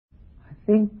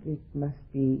think it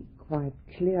must be quite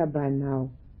clear by now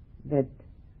that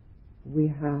we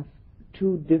have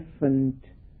two different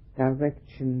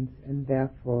directions and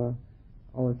therefore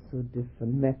also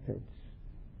different methods,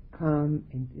 calm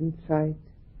and insight,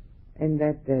 and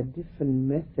that there are different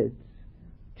methods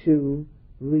to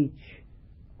reach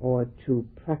or to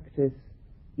practice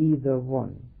either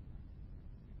one.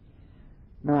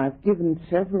 Now, I've given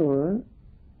several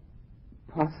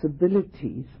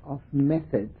possibilities of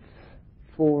methods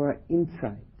for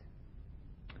insight.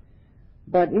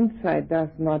 But insight does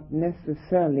not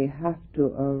necessarily have to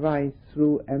arise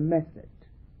through a method.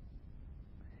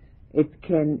 It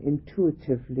can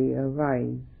intuitively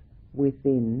arise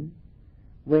within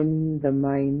when the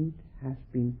mind has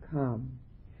been calm.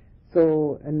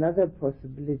 So another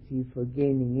possibility for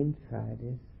gaining insight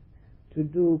is to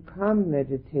do calm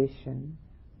meditation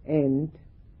and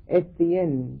at the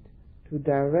end to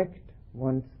direct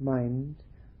one's mind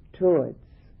towards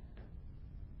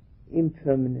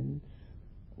impermanence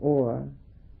or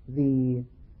the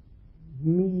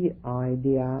me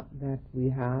idea that we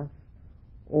have,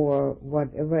 or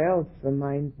whatever else the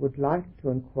mind would like to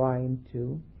inquire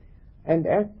into. And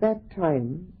at that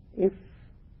time, if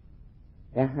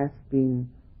there has been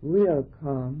real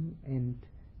calm and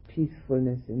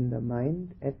peacefulness in the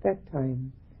mind, at that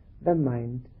time the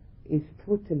mind is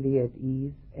totally at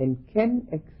ease and can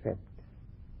accept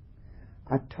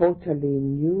a totally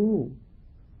new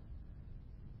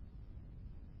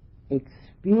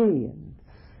experience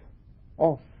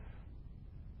of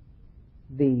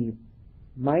the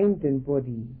mind and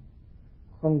body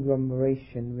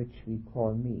conglomeration which we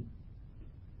call me.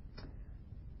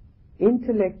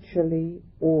 Intellectually,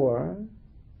 or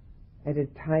at a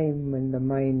time when the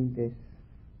mind is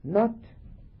not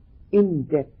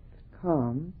in-depth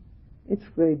calm, it's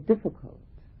very difficult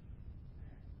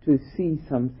to see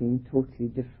something totally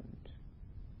different.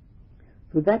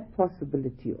 So that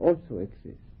possibility also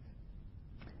exists.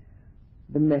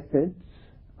 The methods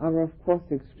are of course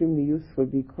extremely useful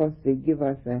because they give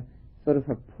us a sort of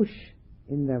a push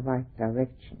in the right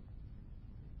direction.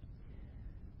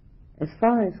 As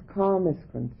far as calm is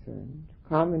concerned,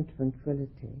 calm and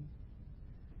tranquility,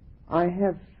 I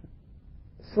have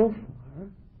so far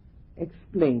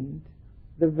explained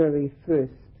the very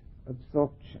first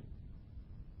absorption.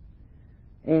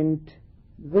 And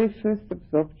the very first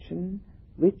absorption,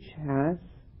 which has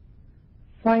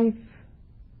 5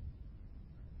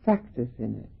 factors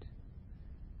in it,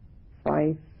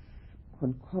 5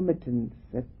 concomitants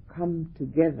that come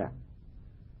together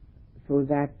so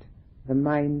that the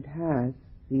mind has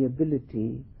the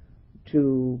ability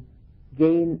to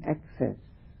gain access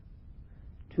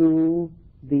to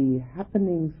the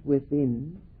happenings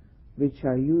within, which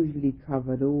are usually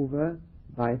covered over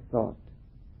by thought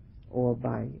or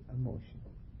by emotion.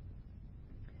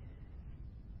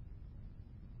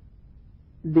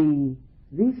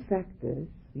 These factors,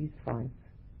 these 5,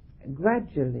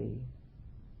 gradually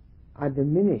are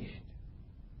diminished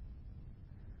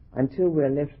until we are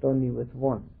left only with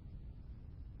 1.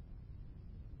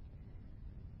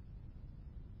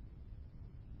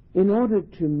 In order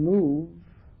to move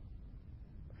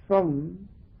from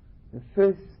the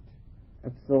first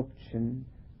absorption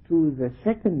to the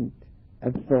second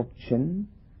absorption,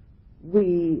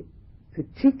 we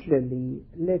particularly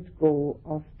let go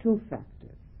of 2 factors,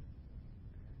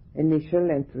 initial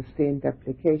and sustained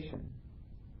application.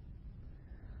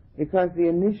 Because the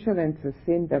initial and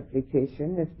sustained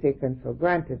application is taken for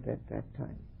granted at that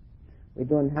time. We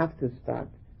don't have to start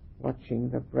watching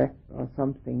the breath or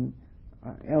something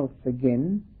else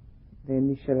again. The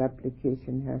initial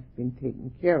application has been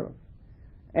taken care of.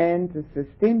 And the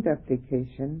sustained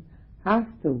application has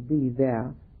to be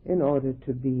there in order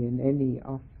to be in any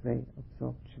of the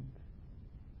absorptions.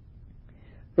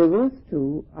 So those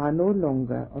 2 are no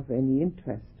longer of any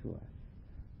interest to us.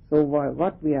 So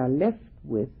what we are left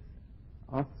with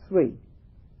are 3.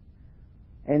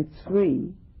 And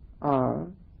 3 are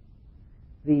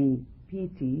the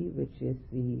piti, which is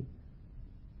the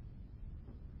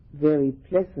very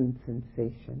pleasant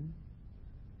sensation,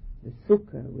 the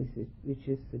sukha, which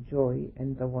is the joy,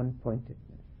 and the one-pointedness.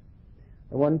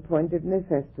 The one-pointedness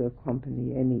has to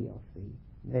accompany any of the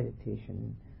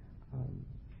meditation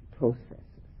processes.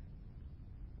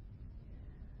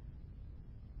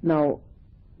 Now,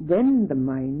 when the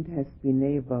mind has been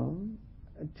able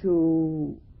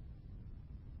to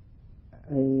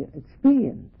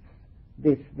experience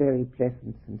this very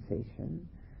pleasant sensation,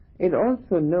 it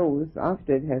also knows,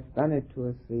 after it has done it 2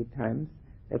 or 3 times,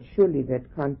 that surely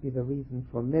that can't be the reason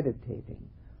for meditating.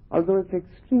 Although it's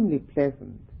extremely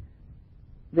pleasant,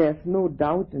 there's no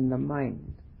doubt in the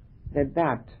mind that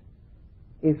that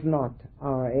is not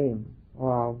our aim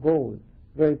or our goal.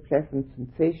 Very pleasant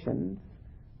sensations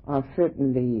are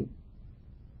certainly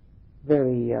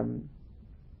very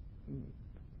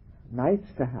nice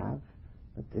to have,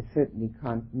 but they certainly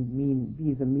can't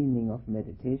be the meaning of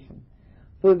meditation.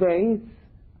 So there is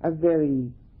a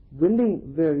very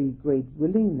great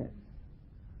willingness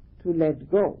to let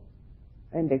go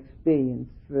and experience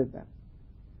further.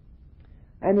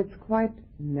 And it's quite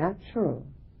natural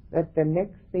that the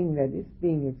next thing that is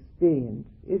being experienced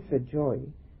is a joy,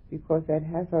 because that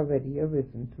has already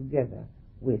arisen together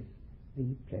with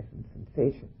the pleasant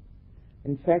sensation.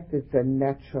 In fact, it's a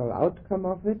natural outcome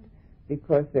of it,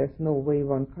 because there's no way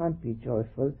one can't be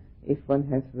joyful if one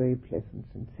has very pleasant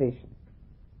sensations.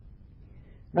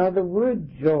 Now, the word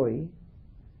joy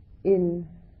in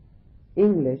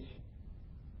English,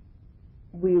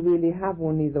 we really have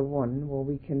only the one where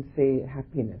we can say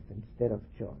happiness instead of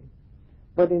joy.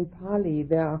 But in Pali,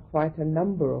 there are quite a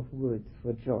number of words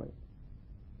for joy.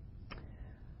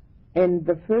 And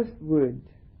the first word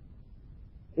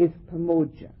is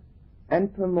pamoja. And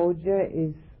pamoja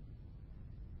is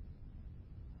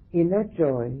inner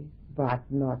joy, but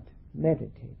not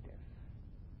meditative.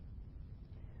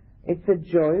 It's a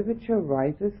joy which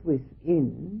arises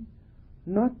within,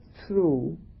 not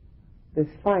through the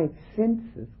five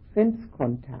senses, sense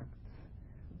contacts,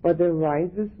 but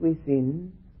arises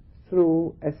within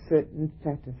through a certain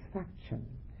satisfaction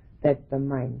that the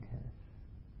mind has.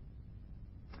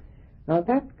 Now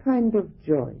that kind of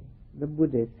joy, the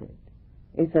Buddha said,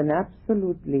 is an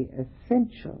absolutely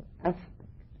essential aspect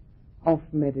of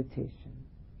meditation,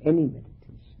 any meditation.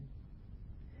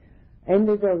 And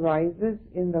it arises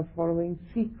in the following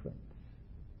sequence,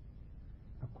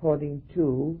 according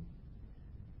to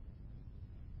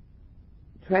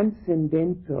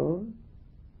transcendental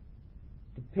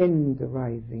depend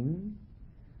arising,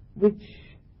 which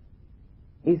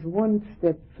is one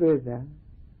step further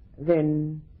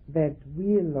than that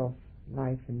wheel of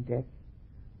life and death,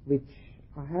 which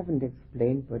I haven't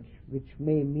explained, but which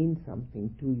may mean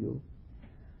something to you.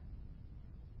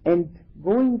 And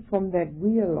going from that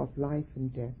wheel of life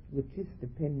and death, which is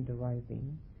depend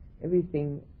arising,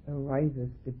 everything arises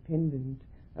dependent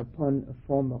upon a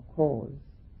former cause.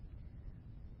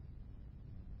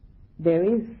 There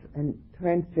is a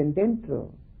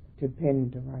transcendental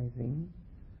depend arising,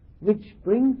 which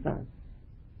brings us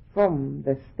from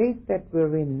the state that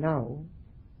we're in now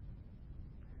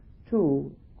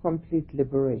to complete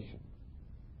liberation.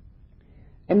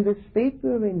 And the state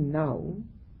we're in now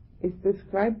is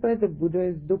described by the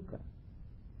Buddha as dukkha,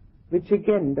 which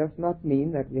again does not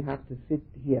mean that we have to sit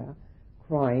here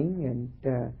crying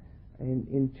and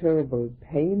in terrible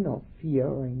pain or fear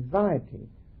or anxiety.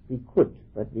 We could,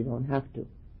 but we don't have to.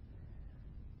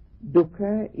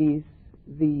 Dukkha is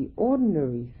the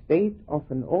ordinary state of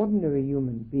an ordinary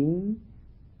human being,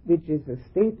 which is a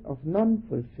state of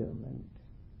non-fulfillment,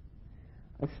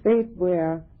 a state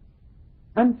where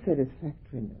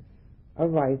unsatisfactoriness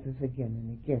arises again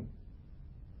and again.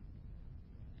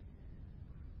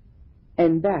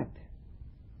 And that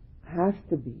has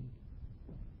to be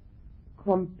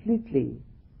completely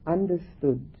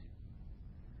understood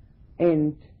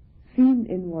and seen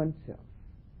in oneself,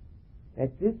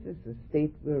 that this is the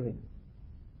state we're in.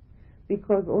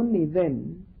 Because only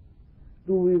then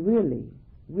do we really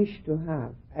wish to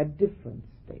have a different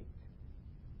state.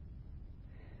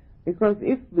 Because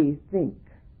if we think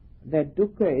that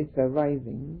dukkha is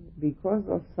arising because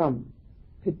of some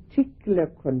particular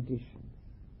conditions,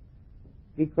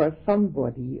 because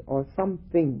somebody or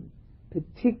something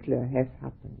particular has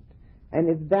happened, and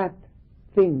if that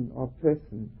thing or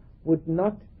person would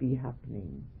not be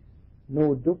happening,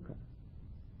 no dukkha,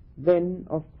 then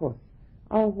of course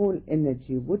our whole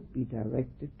energy would be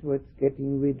directed towards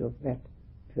getting rid of that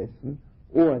person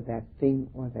or that thing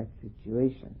or that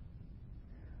situation.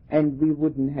 And we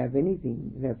wouldn't have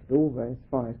anything left over as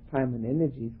far as time and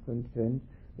energy is concerned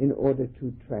in order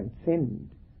to transcend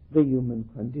the human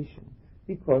condition,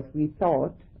 because we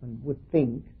thought and would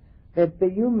think that the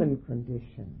human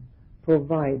condition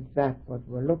provides that what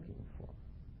we're looking for.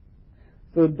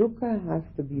 So dukkha has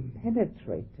to be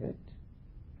penetrated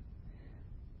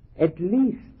at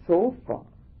least so far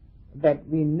that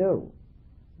we know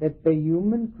that the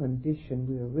human condition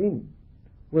we're in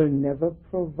will never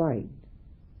provide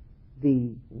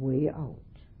the way out,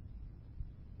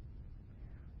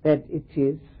 that it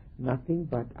is nothing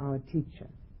but our teacher.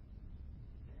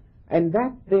 And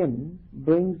that then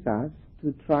brings us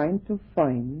to trying to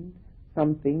find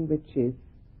something which is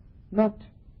not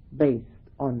based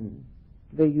on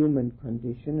the human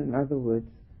condition, in other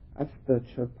words, a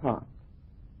spiritual path.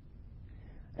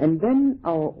 And then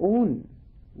our own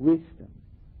wisdom.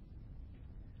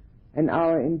 And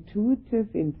our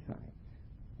intuitive insight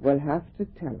will have to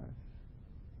tell us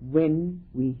when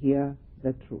we hear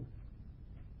the truth.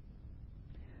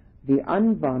 The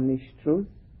unvarnished truth,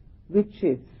 which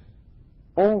is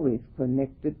always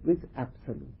connected with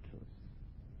absolute truth.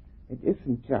 It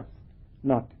isn't just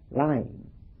not lying.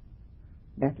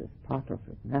 That is part of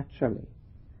it, naturally.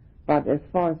 But as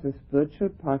far as the spiritual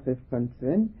part is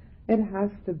concerned, it has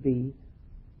to be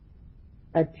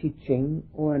a teaching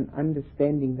or an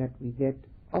understanding that we get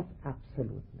of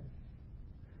absoluteness.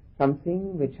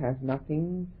 Something which has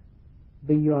nothing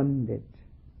beyond it.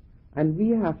 And we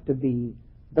have to be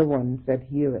the ones that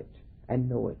hear it and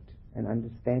know it and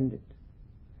understand it.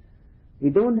 We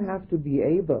don't have to be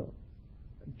able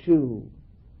to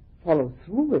follow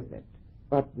through with it,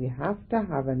 but we have to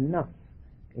have enough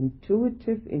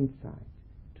intuitive insight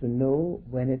to know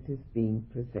when it is being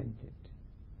presented.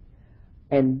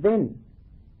 And then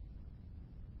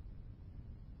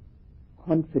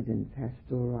confidence has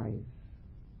to arise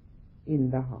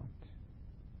in the heart.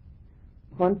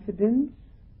 Confidence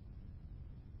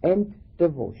and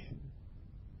devotion.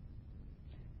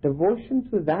 Devotion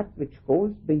to that which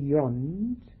goes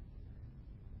beyond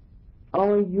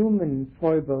our human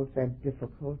foibles and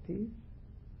difficulties.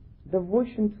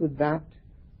 Devotion to that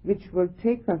which will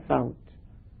take us out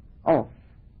of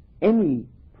any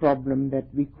problem that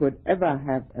we could ever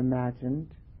have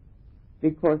imagined,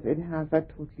 because it has a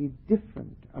totally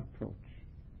different approach.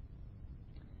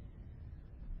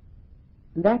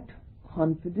 That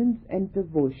confidence and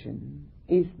devotion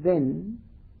is then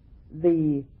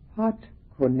the heart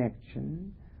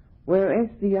connection, whereas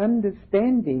the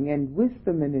understanding and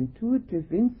wisdom and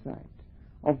intuitive insight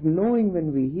of knowing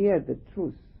when we hear the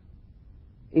truth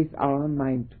is our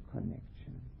mind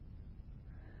connection.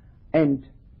 And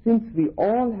since we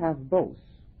all have both,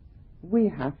 we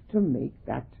have to make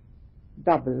that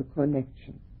double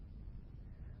connection.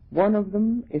 One of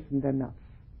them isn't enough.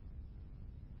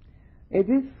 It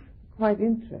is quite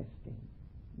interesting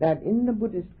that in the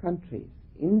Buddhist countries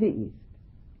in the East,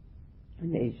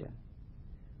 in Asia,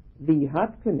 the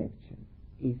heart connection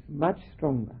is much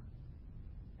stronger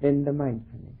than the mind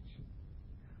connection.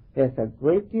 There's a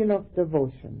great deal of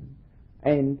devotion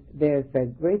and there's a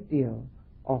great deal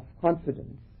of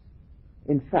confidence.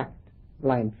 In fact,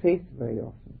 blind faith very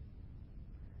often.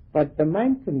 But the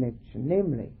mind connection,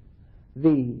 namely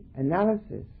the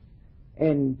analysis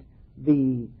and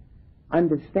the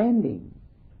understanding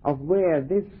of where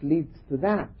this leads to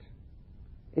that,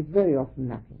 is very often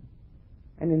lacking.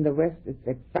 And in the West, it's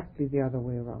exactly the other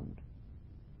way around.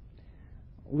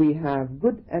 We have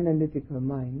good analytical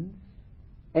minds,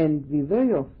 and we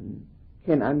very often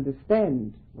can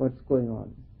understand what's going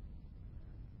on.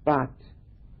 But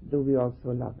do we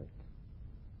also love it?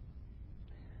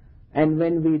 And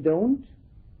when we don't,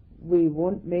 we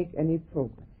won't make any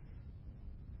progress.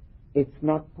 It's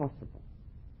not possible.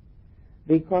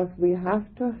 Because we have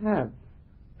to have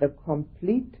the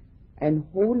complete and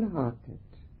wholehearted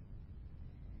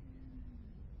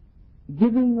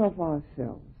giving of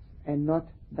ourselves and not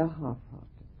the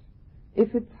half-hearted.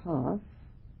 If it's half,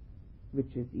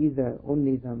 which is either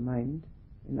only the mind,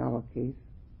 in our case,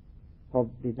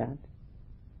 probably that,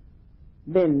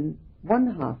 then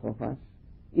one half of us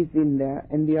is in there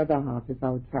and the other half is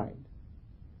outside.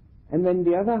 And when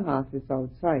the other half is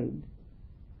outside,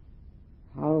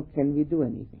 how can we do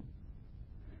anything?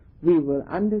 We will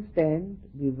understand,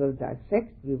 we will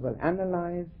dissect, we will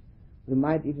analyze, we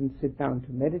might even sit down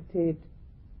to meditate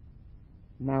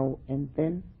now and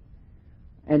then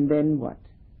what?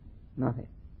 Nothing.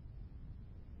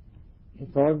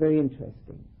 It's all very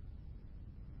interesting.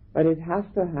 But it has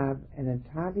to have an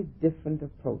entirely different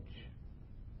approach.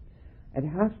 It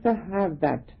has to have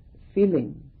that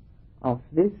feeling of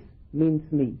this means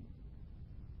me.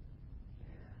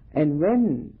 And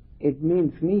when it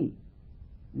means me,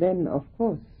 then of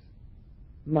course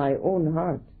my own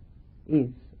heart is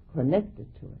connected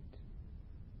to it.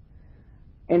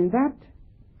 And that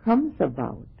comes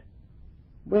about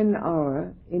when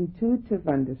our intuitive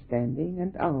understanding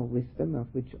and our wisdom, of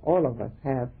which all of us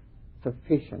have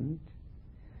sufficient,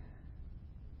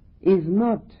 is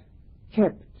not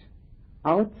kept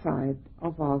outside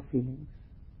of our feelings.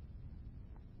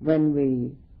 When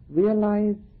we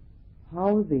realize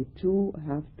how the two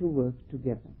have to work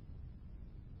together.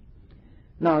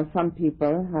 Now, some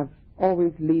people have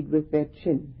always lead with their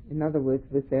chin, in other words,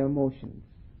 with their emotions,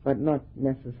 but not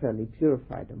necessarily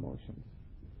purified emotions.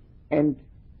 And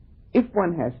if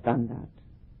one has done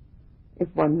that,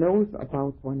 if one knows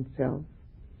about oneself,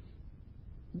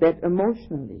 that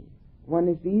emotionally one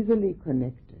is easily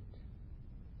connected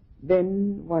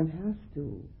then one has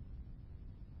to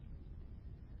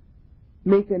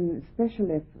make a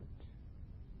special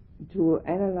effort to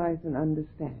analyze and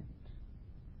understand.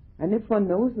 And if one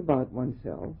knows about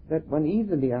oneself that one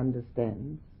easily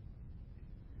understands,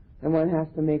 then one has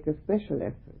to make a special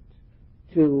effort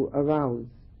to arouse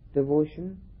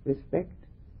devotion, respect,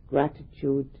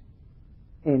 gratitude,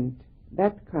 and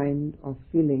that kind of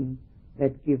feeling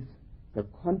that gives the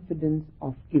confidence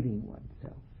of giving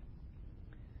oneself.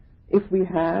 If we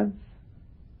have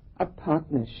a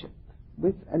partnership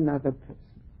with another person,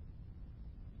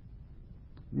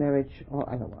 marriage or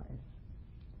otherwise,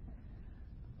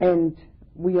 and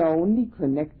we are only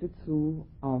connected through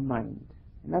our mind.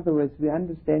 In other words, we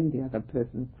understand the other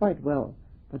person quite well,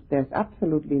 but there's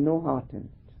absolutely no heart in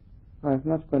it. Well, it's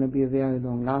not going to be very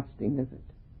long lasting, is it?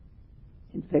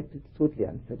 In fact, it's totally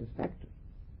unsatisfactory.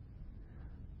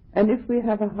 And if we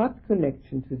have a heart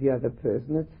connection to the other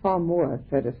person, it's far more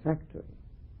satisfactory.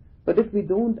 But if we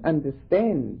don't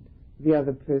understand the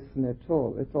other person at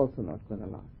all, it's also not going to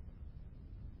last.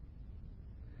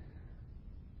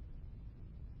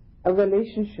 A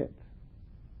relationship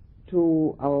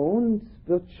to our own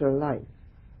spiritual life,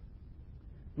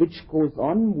 which goes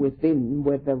on within,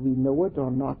 whether we know it or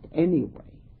not anyway,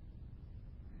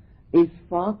 is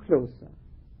far closer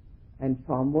and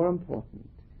far more important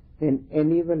than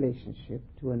any relationship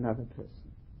to another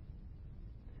person.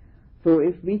 So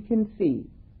if we can see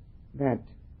that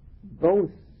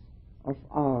both of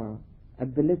our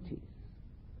abilities,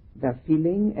 the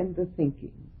feeling and the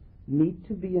thinking, need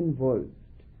to be involved,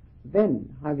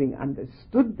 then, having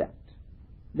understood that,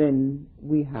 then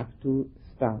we have to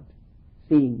start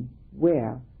seeing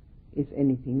where is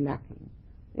anything lacking.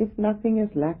 If nothing is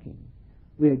lacking,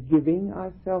 we are giving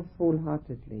ourselves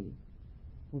wholeheartedly,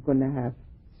 we're going to have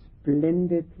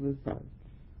splendid results.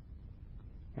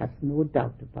 Have no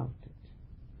doubt about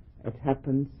it. It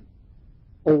happens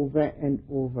over and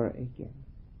over again.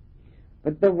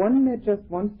 But the one that just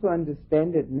wants to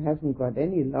understand it and hasn't got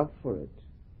any love for it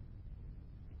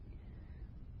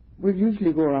will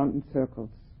usually go around in circles.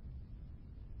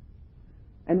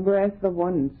 And whereas the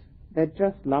ones that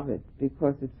just love it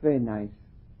because it's very nice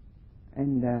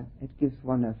and it gives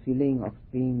one a feeling of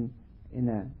being in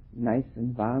a nice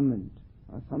environment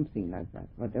or something like that,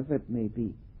 whatever it may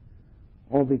be,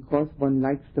 or because one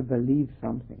likes to believe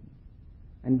something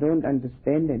and don't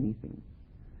understand anything,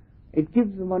 it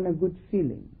gives one a good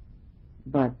feeling,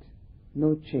 but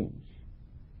no change.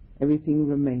 Everything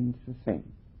remains the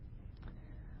same.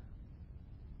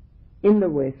 In the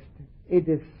West, it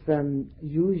is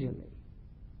usually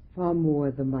far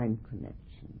more the mind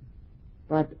connection.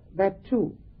 But that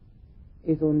too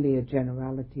is only a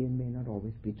generality and may not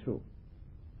always be true.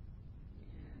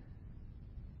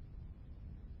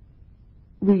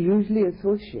 We usually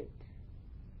associate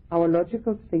our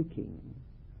logical thinking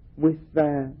with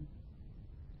the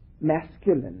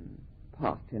masculine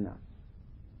part in us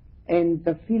and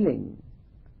the feeling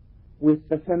with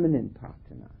the feminine part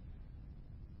in us.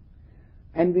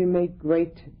 And we make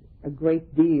a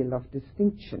great deal of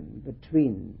distinction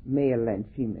between male and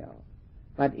female.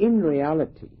 But in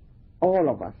reality, all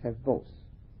of us have both.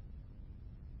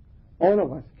 All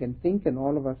of us can think and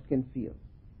all of us can feel.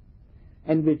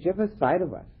 And whichever side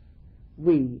of us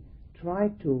we try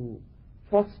to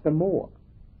foster more,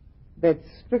 that's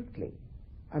strictly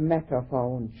a matter of our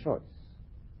own choice.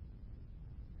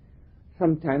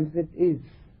 Sometimes it is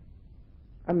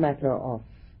a matter of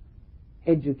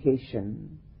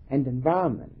education and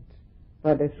environment,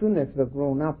 but as soon as we're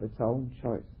grown up, it's our own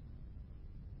choice.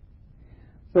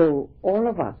 So all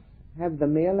of us have the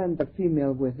male and the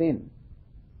female within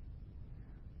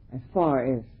as far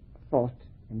as thought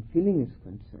and feeling is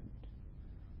concerned.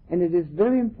 And it is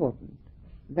very important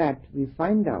that we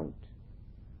find out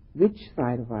which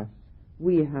side of us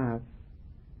we have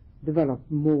developed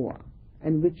more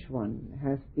and which one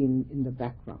has been in the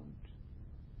background,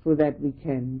 so that we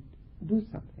can do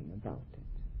something about it.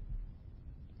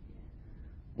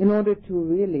 In order to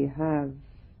really have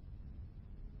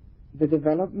the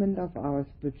development of our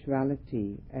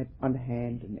spirituality on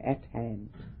hand and at hand,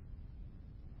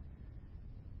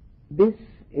 this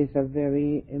is a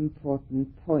very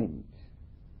important point.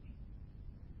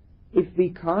 If we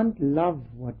can't love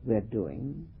what we're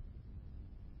doing,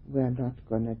 we're not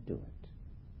going to do it.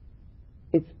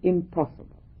 It's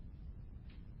impossible.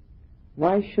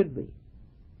 Why should we?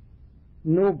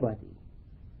 Nobody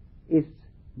is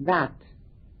that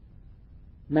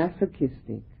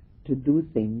masochistic to do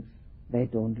things they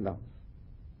don't love.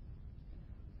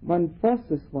 One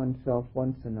forces oneself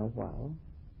once in a while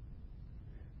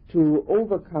to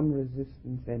overcome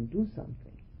resistance and do something.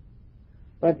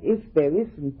 But if there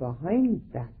isn't behind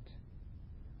that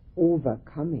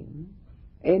overcoming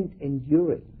and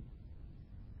enduring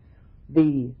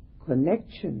the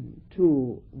connection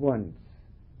to one's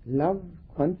love,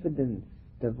 confidence,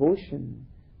 devotion,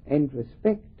 and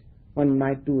respect, one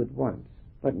might do it once,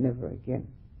 but never again.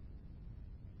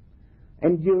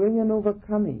 Enduring and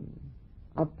overcoming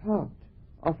are part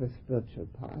of a spiritual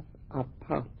path, are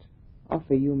part of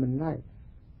a human life,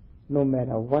 no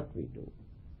matter what we do.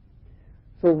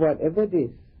 So whatever it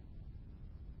is,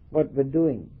 what we're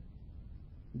doing,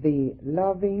 the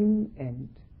loving and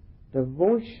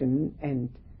devotion and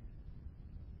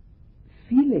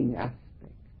feeling aspect,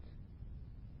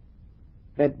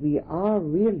 that we are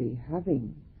really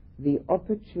having the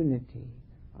opportunity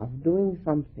of doing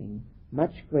something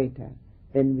much greater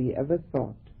than we ever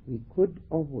thought we could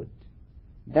or would,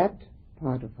 that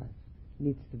part of us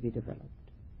needs to be developed.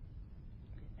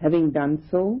 Having done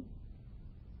so,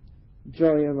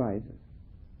 joy arises.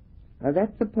 Now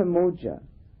that's the pamoja,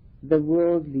 the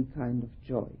worldly kind of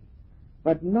joy,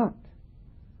 but not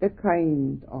the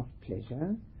kind of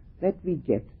pleasure that we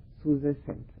get through the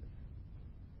senses.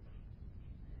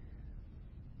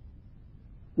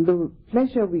 The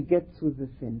pleasure we get through the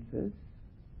senses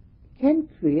can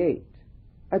create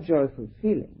a joyful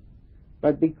feeling,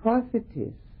 but because it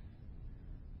is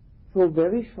so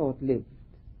very short-lived,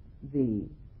 the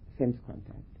sense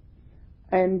contact,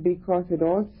 and because it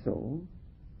also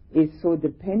is so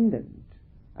dependent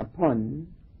upon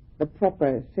the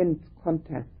proper sense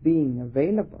contact being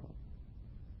available,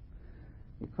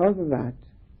 because of that,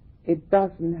 it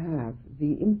doesn't have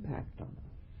the impact on us.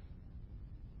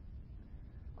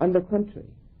 On the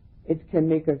contrary, it can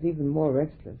make us even more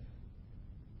restless,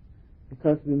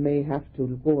 because we may have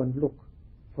to go and look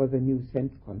for the new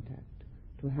sense contact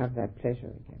to have that pleasure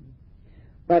again.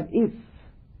 But if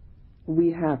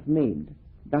we have made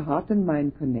the heart and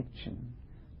mind connection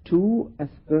to a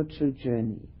spiritual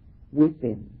journey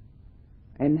within,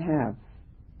 and have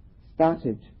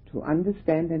started to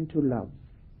understand and to love,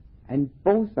 and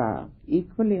both are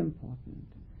equally important,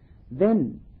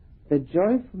 then the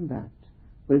joy from that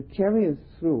will carry us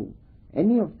through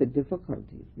any of the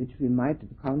difficulties which we might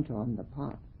encounter on the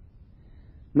path.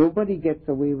 Nobody gets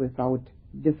away without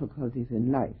difficulties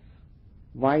in life.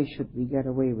 Why should we get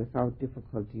away without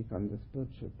difficulties on the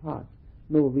spiritual path?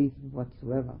 No reason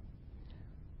whatsoever.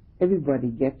 Everybody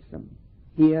gets them,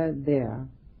 here, there,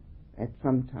 at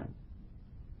some time.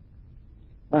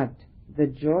 But the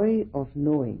joy of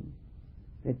knowing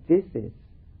that this is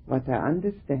what I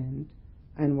understand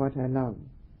and what I love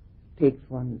takes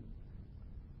one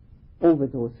over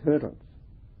those hurdles.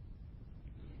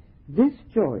 This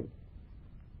joy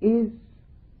is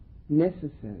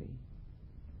necessary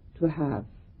to have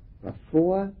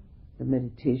before the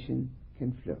meditation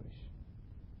can flourish.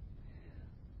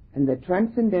 And the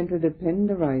transcendental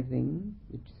dependent arising,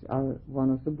 which are one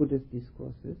of the Buddhist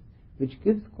discourses, which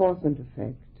gives cause and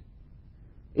effect,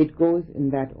 it goes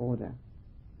in that order.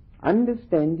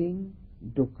 Understanding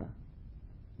dukkha,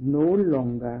 no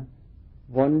longer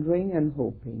wondering and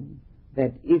hoping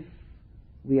that if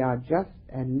we are just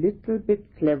a little bit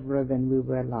cleverer than we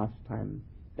were last time,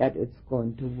 that it's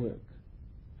going to work.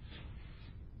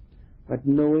 But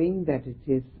knowing that it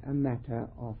is a matter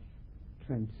of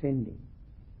transcending.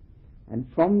 And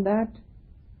from that,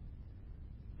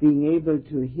 being able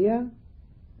to hear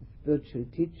spiritual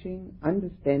teaching,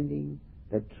 understanding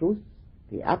the truth,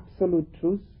 the absolute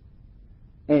truth,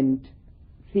 and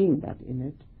seeing that in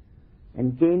it,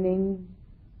 and gaining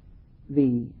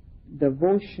the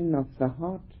devotion of the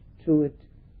heart to it,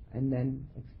 and then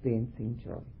experiencing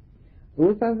joy.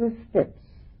 Those are the steps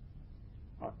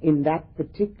in that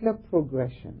particular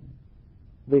progression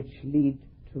which lead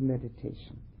to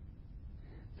meditation.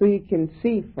 So you can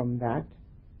see from that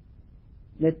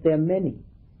there are many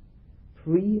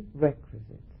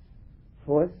prerequisites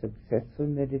for successful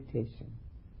meditation.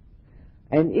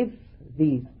 And if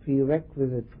these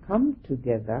prerequisites come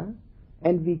together,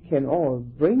 and we can all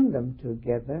bring them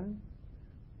together,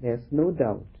 there's no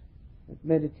doubt that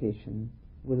meditation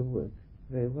will work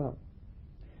very well.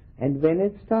 And when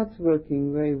it starts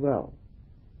working very well,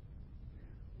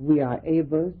 we are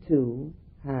able to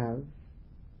have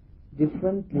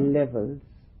different levels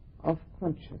of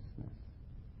consciousness,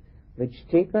 which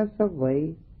take us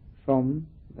away from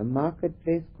the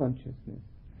marketplace consciousness,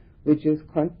 which is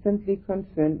constantly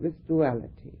concerned with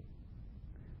duality,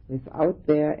 with out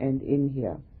there and in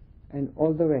here, and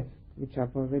all the rest which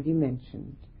I've already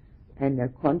mentioned, and a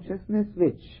consciousness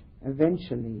which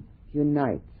eventually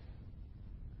unites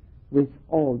with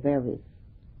all there is.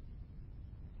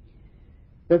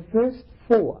 The first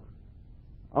four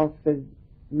of the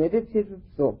meditative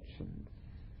absorptions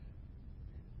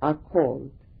are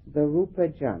called the Rupa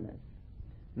jhanas.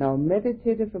 Now,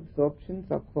 meditative absorptions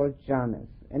are called jhanas,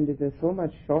 and it is so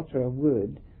much shorter a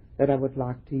word that I would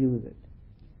like to use it.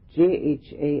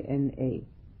 Jhana.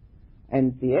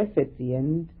 And the S at the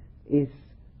end is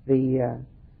the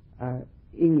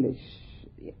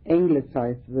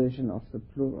anglicized version of the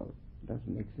plural. It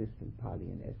doesn't exist in Pali,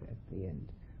 an S at the end.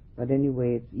 But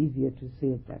anyway, it's easier to say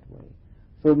it that way.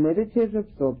 So meditative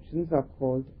absorptions are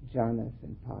called jhanas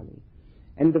in Pali.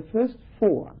 And the first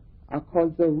four are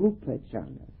called the Rupa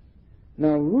jhanas.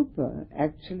 Now, Rupa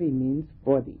actually means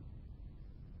body.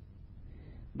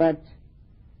 But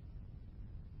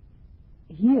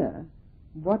here,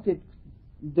 what it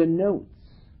denotes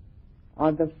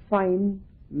are the fine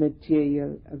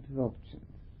material absorptions.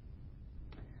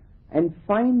 And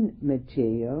fine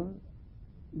material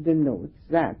denotes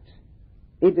that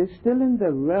it is still in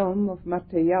the realm of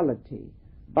materiality,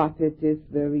 but it is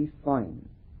very fine.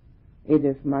 It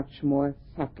is much more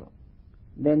subtle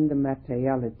than the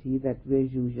materiality that we're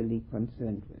usually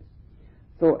concerned with.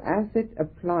 So as it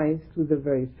applies to the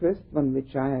very first one,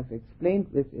 which I have explained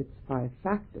with its 5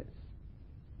 factors,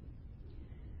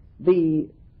 the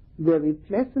very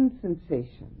pleasant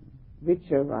sensation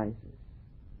which arises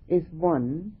is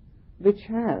one which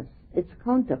has its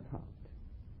counterpart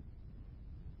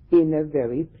in a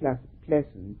very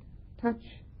pleasant touch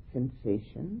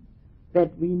sensation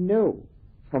that we know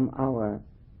from our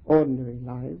ordinary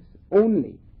lives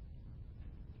only.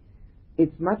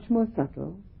 It's much more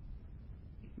subtle,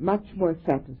 much more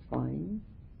satisfying.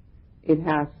 It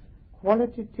has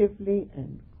qualitatively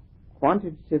and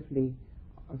quantitatively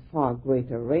a far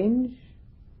greater range,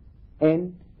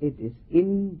 and it is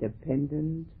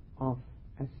independent of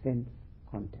a sense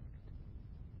contact.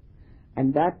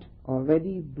 And that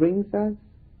already brings us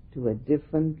to a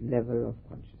different level of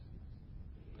consciousness.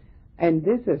 And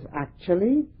this is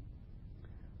actually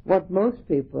what most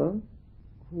people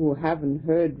who haven't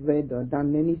heard, read, or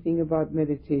done anything about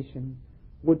meditation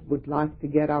would like to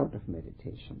get out of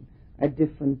meditation, a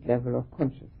different level of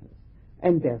consciousness.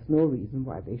 And there's no reason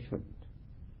why they shouldn't.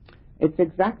 It's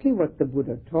exactly what the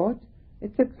Buddha taught.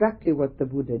 It's exactly what the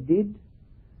Buddha did.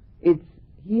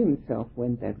 He himself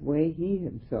went that way. He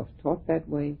himself taught that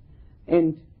way.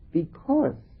 And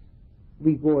because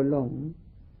we go along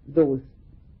those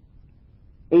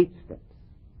 8 steps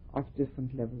of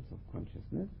different levels of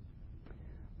consciousness,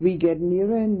 we get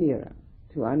nearer and nearer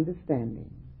to understanding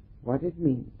what it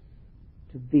means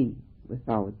to be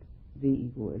without the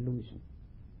ego illusion.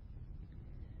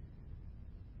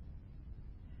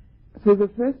 So the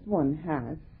first one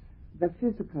has the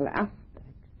physical aspect,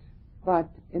 but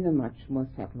in a much more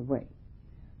subtle way.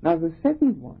 Now the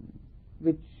second one,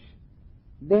 which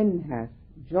then has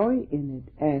joy in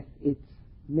it as its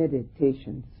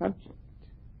meditation subject,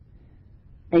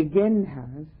 again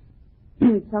has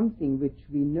something which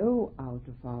we know out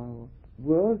of our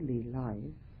worldly life.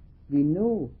 We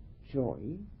know joy,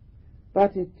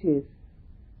 but it is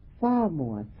far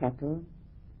more subtle.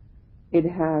 It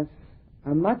has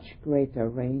a much greater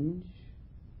range,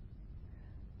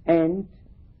 and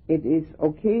it is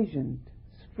occasioned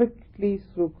strictly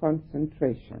through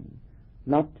concentration,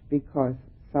 not because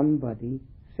somebody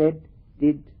said,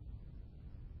 did,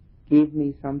 gave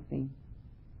me something.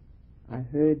 I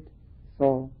heard,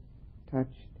 saw, touched,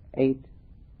 ate,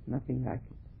 nothing like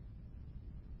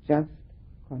it. Just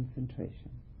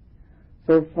concentration.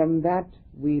 So from that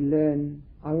we learn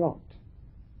a lot.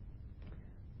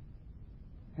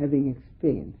 Having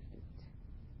experienced it,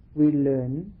 we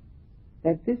learn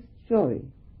that this joy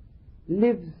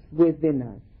lives within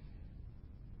us.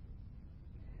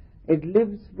 It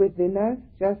lives within us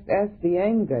just as the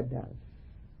anger does.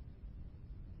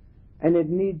 And it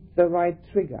needs the right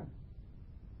trigger.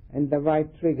 And the right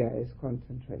trigger is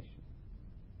concentration.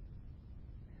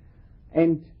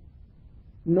 And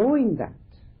knowing that,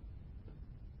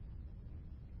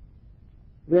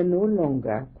 we're no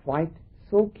longer quite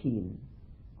so keen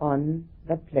on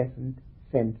the pleasant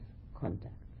sense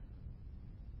contacts.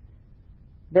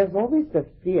 There's always a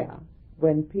fear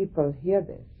when people hear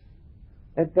this,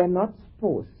 that they're not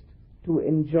supposed to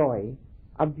enjoy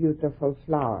a beautiful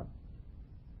flower,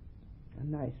 a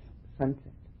nice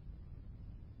sunset.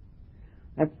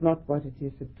 That's not what it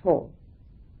is at all.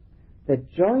 The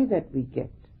joy that we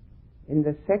get in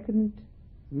the second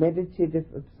meditative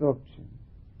absorption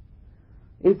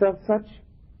is of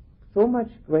so much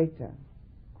greater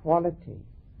quality,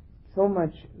 so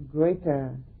much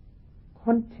greater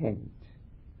content,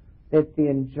 that the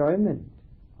enjoyment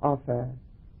of a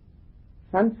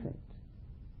sunset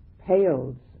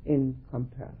pales in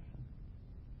comparison.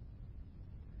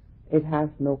 it has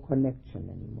no connection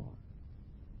anymore.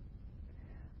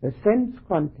 The sense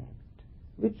contact,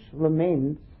 which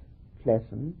remains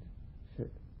pleasant,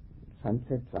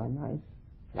 sunsets are nice,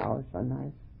 flowers are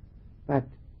nice, but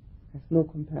has no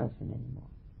comparison anymore.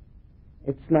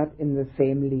 It's not in the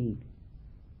same league.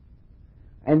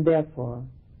 And therefore,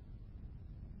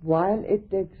 while it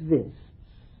exists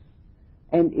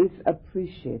and is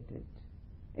appreciated,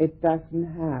 it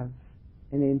doesn't have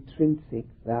an intrinsic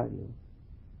value.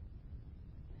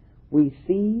 We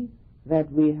see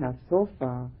that we have so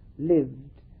far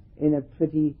lived in a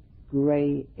pretty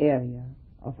gray area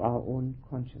of our own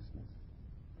consciousness.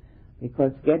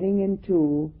 Because getting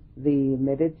into the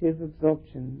meditative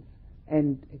absorptions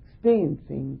and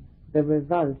experiencing the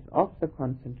results of the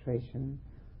concentration,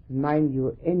 mind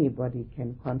you, anybody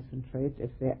can concentrate if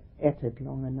they're at it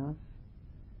long enough,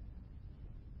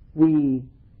 we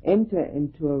enter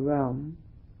into a realm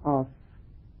of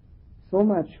so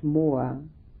much more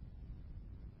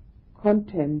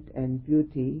content and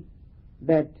beauty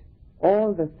that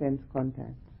all the sense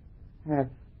contacts have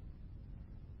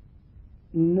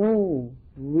no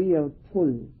real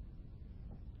pull.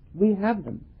 We have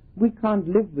them. We can't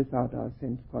live without our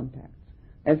sense contacts.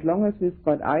 As long as we've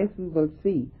got eyes, we will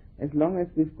see. As long as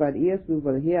we've got ears, we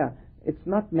will hear. It's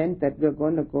not meant that we're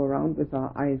going to go around with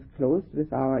our eyes closed,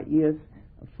 with our ears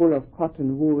full of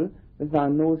cotton wool, with our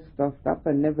nose stuffed up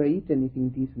and never eat anything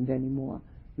decent anymore.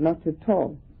 Not at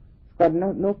all. It's got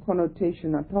no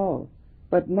connotation at all.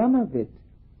 But none of it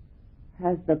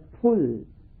has the pull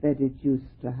that it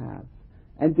used to have.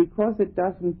 And because it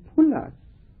doesn't pull us,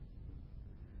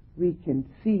 we can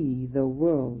see the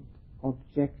world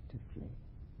objectively.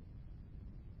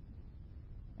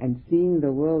 And seeing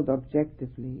the world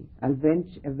objectively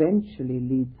eventually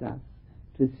leads us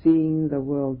to seeing the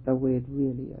world the way it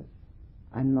really is,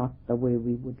 and not the way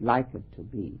we would like it to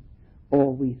be,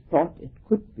 or we thought it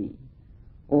could be,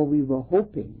 or we were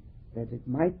hoping that it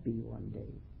might be one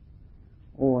day,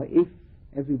 or if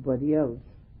everybody else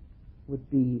would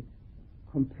be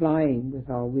complying with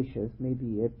our wishes,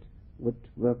 maybe it would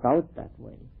work out that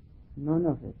way. None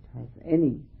of it has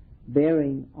any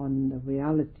bearing on the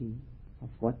reality of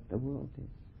what the world is.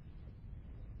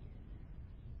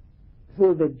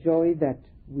 So the joy that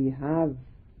we have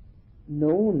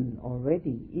known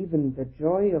already, even the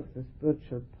joy of the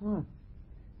spiritual path,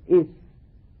 is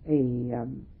a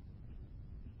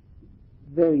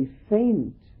very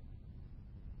faint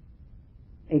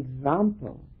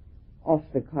example of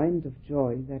the kind of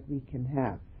joy that we can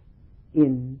have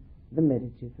in the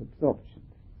meditative absorption.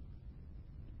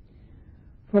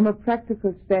 From a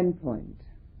practical standpoint,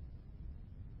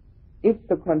 if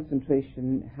the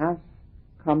concentration has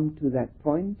come to that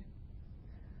point,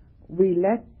 we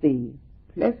let the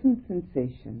pleasant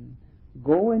sensation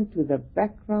go into the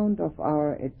background of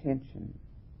our attention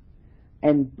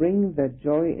and bring the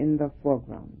joy in the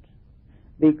foreground,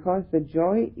 because the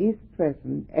joy is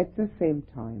present at the same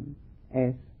time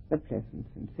as the pleasant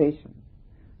sensation.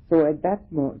 So at that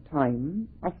time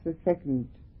of the second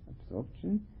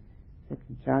absorption,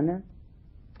 second jhana,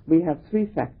 we have three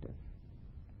factors.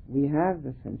 We have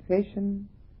the sensation,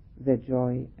 the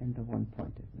joy, and the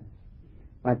one-pointedness.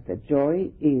 But the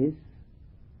joy is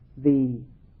the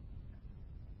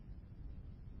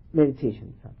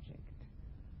meditation subject.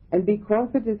 And because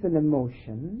it is an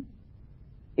emotion,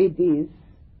 it is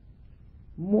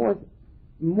more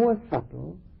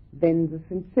subtle than the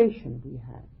sensation we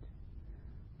had.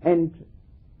 And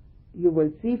you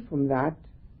will see from that,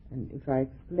 and if I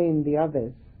explain the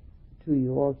others to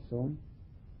you also,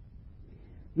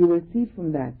 you will see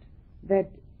from that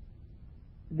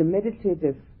the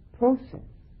meditative process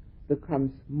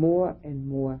becomes more and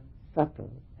more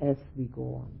subtle as we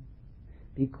go on,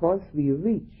 because we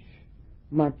reach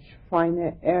much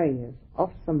finer areas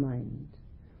of the mind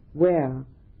where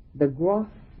the gross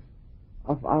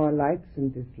of our likes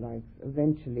and dislikes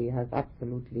eventually has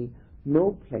absolutely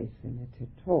no place in it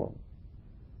at all,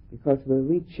 because we're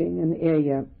reaching an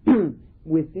area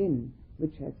within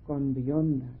which has gone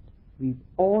beyond that. We've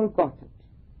all got it.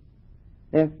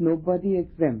 There's nobody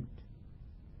exempt.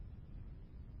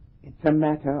 It's a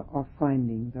matter of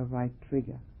finding the right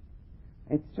trigger.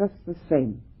 It's just the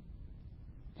same.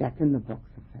 Jack-in-the-box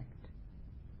effect.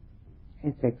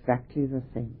 It's exactly the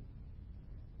same.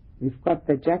 We've got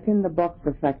the jack-in-the-box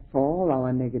effect for all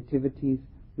our negativities.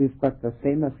 We've got the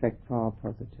same effect for our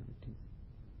positivities.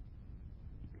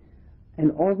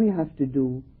 And all we have to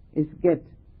do is get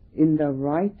in the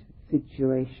right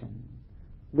situation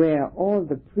where all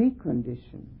the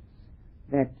preconditions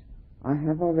that I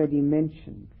have already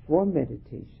mentioned for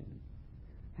meditation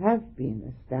have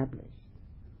been established,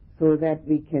 so that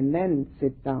we can then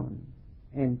sit down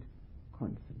and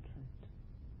concentrate.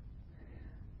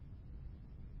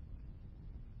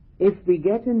 If we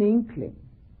get an inkling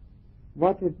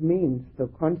what it means to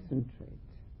concentrate,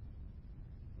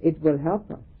 it will help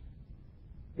us,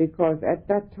 because at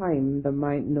that time the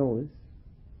mind knows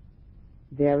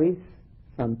there is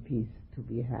some peace to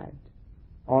be had.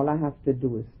 All I have to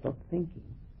do is stop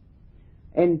thinking.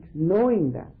 And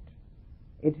knowing that,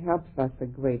 it helps us a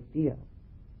great deal.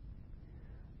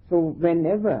 So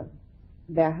whenever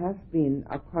there has been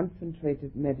a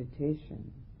concentrated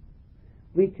meditation,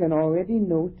 we can already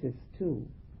notice too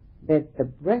that the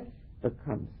breath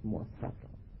becomes more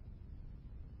subtle.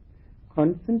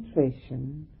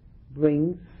 Concentration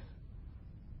brings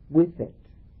with it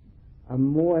a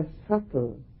more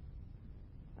subtle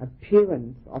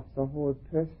appearance of the whole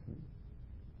person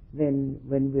than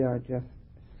when we are just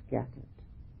scattered.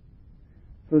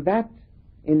 So that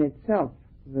in itself,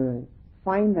 the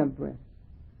finer breath,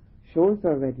 shows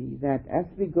already that as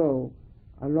we go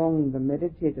along the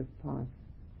meditative path,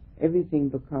 everything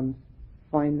becomes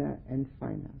finer and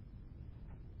finer.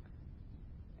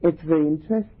 It's very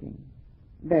interesting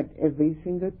that every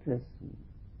single person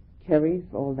carries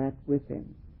all that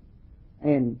within,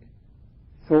 and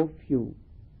so few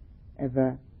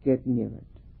ever get near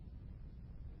it.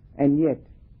 And yet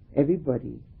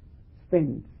everybody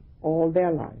spends all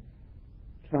their life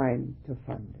trying to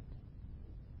find it.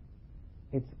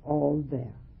 It's all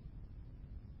there.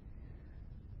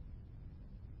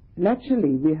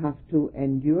 Naturally, we have to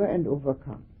endure and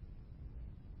overcome.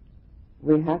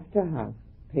 We have to have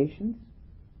patience,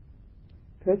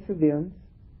 perseverance,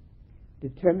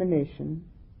 determination,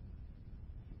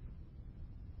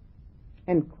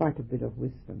 and quite a bit of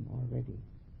wisdom already.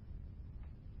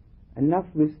 Enough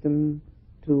wisdom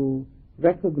to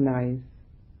recognize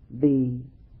the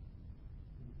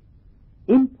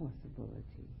impossibility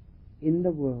in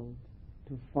the world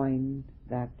to find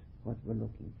that what we're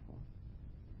looking for.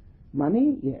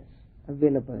 Money, yes,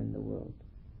 available in the world.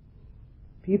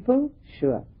 People,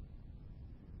 sure.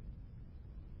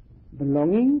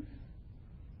 Belongings,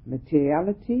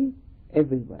 materiality,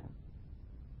 everywhere.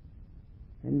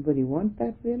 Anybody want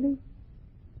that really?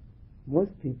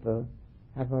 Most people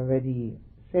have already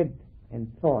said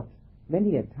and thought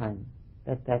many a time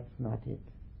that that's not it.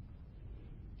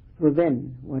 So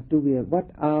then, what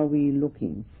are we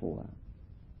looking for?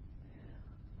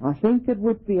 I think it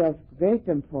would be of great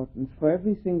importance for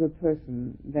every single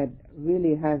person that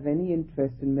really has any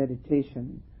interest in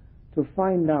meditation to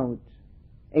find out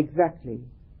exactly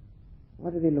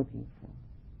what are they looking for.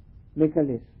 Make a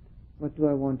list. What do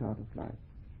I want out of life?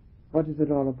 What is it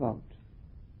all about?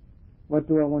 What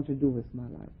do I want to do with my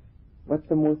life? What's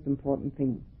the most important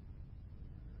thing?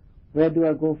 Where do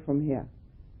I go from here?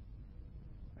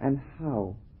 And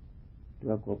how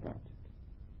do I go about it?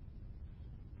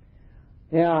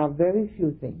 There are very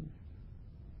few things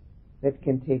that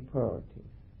can take priority.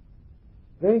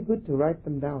 Very good to write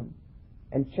them down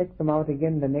and check them out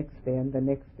again the next day and the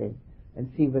next day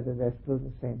and see whether they're still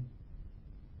the same.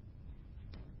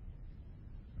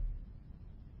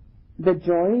 The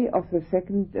joy of the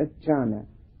second jhana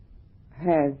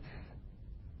has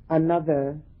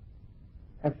another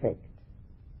effect,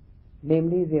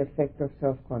 namely the effect of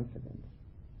self-confidence.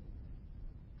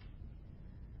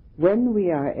 When we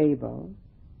are able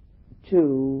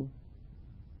to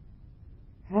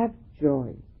have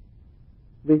joy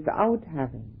without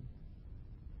having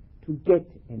to get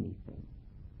anything,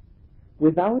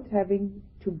 without having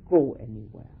to go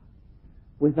anywhere,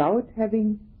 without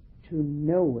having to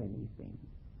know anything,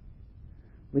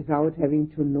 without having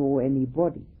to know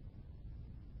anybody,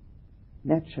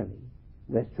 naturally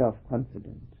we're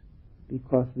self-confident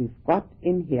because we've got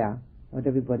in here what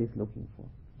everybody's looking for.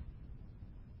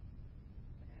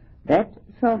 That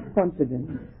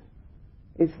self-confidence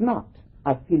is not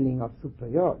a feeling of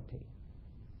superiority.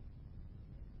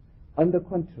 On the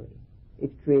contrary,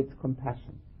 it creates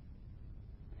compassion.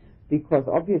 Because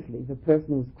obviously the person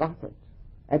who's got it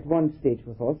at one stage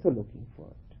was also looking for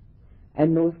it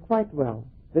and knows quite well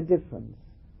the difference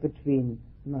between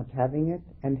not having it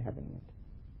and having it.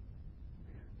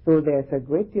 So there's a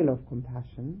great deal of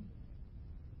compassion.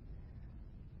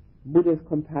 Buddha's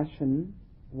compassion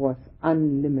was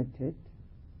unlimited,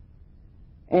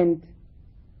 and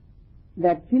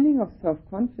that feeling of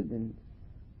self-confidence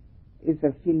is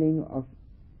a feeling of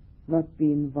not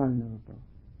being vulnerable.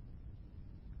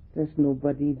 There's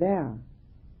nobody there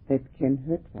that can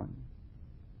hurt one.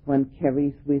 One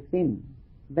carries within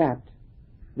that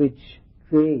which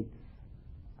creates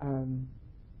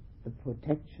the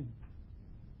protection.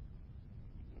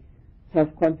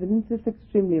 Self-confidence is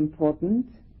extremely important,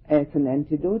 as an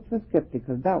antidote for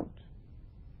skeptical doubt.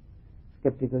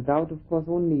 Skeptical doubt, of course,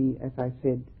 only, as I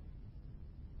said,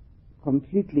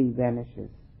 completely vanishes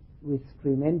with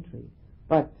stream entry.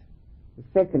 But the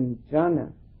second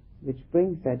jhana, which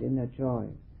brings that inner joy,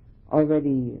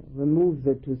 already removes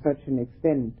it to such an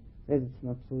extent that it's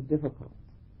not so difficult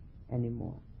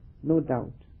anymore. No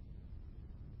doubt.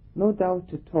 No doubt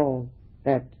at all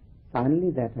that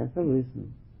finally that has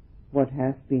arisen, what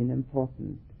has been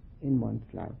important in one's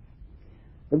life.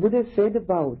 The Buddha said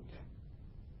about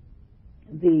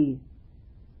the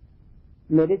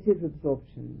meditative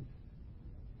absorptions,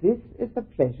 this is the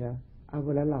pleasure I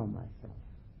will allow myself.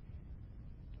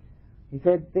 He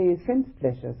said the sense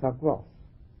pleasures are gross,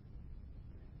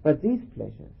 but these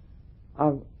pleasures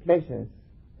are pleasures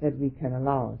that we can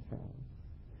allow ourselves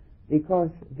because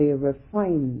they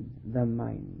refine the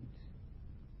mind.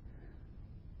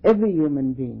 Every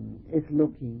human being is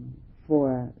looking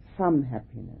for some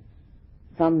happiness,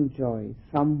 some joy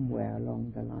somewhere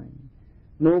along the line.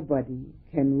 Nobody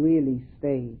can really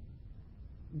stay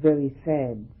very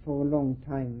sad for a long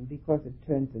time because it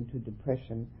turns into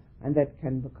depression, and that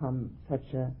can become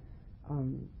such a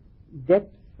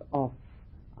depth of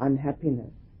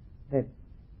unhappiness that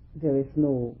there is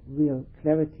no real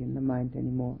clarity in the mind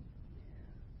anymore.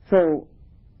 So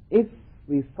if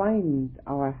we find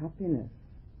our happiness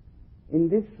in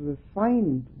this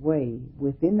refined way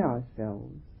within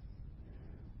ourselves,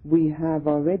 we have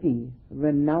already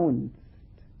renounced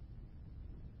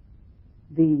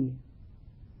the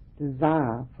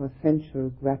desire for sensual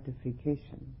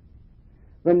gratification,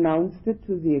 renounced it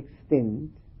to the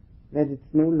extent that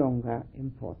it's no longer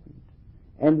important.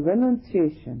 And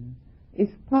renunciation is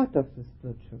part of the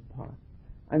spiritual path,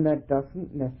 and that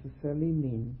doesn't necessarily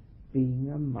mean being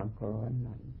a monk or a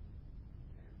nun,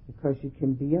 because you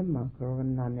can be a monk or a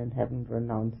nun and haven't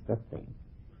renounced a thing.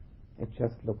 It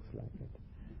just looks like it.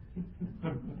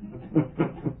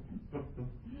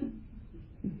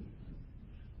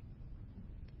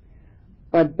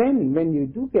 But then when you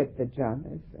do get the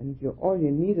jhanas, and all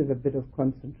you need is a bit of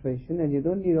concentration, and you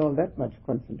don't need all that much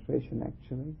concentration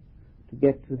actually to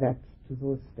get to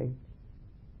those states,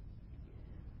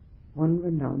 one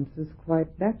renounces quite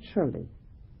naturally.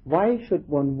 Why should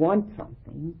one want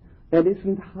something that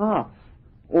isn't half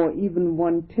or even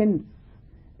 1/10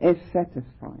 as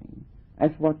satisfying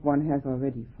as what one has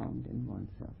already found in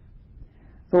oneself?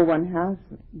 So one has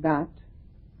that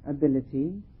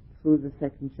ability through the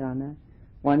second jhana.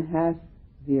 One has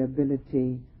the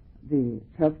ability, the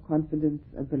self-confidence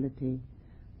ability,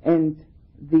 and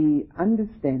the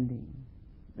understanding,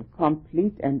 the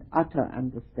complete and utter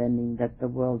understanding that the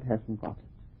world hasn't got it.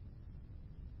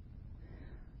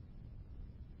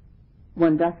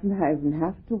 One doesn't even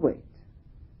have to wait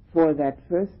for that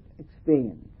first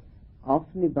experience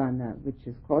of Nibbana, which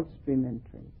is called stream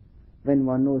entry, when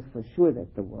one knows for sure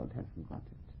that the world hasn't got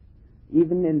it.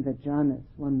 Even in the jhanas,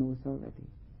 one knows already.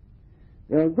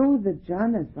 Although the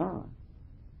jhanas are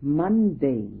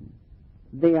mundane,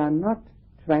 they are not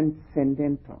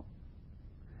transcendental.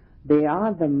 They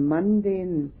are the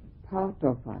mundane part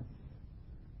of us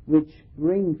which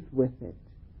brings with it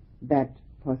that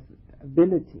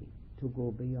ability to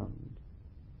go beyond.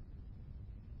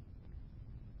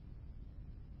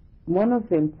 One of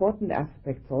the important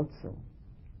aspects also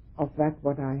of that,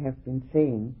 what I have been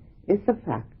saying, is the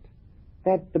fact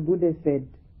that the Buddha said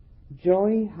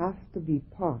joy has to be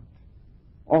part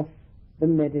of the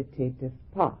meditative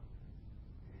path.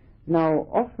 Now,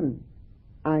 often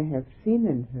I have seen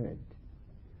and heard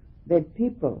that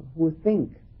people who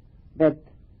think that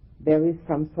there is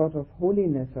some sort of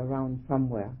holiness around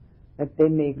somewhere, that they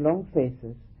make long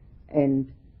faces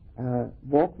and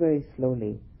walk very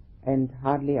slowly and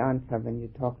hardly answer when you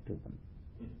talk to them.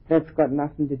 That's got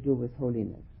nothing to do with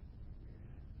holiness.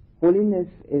 Holiness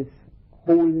is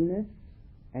wholeness,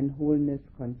 and wholeness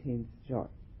contains joy.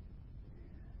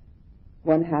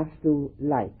 One has to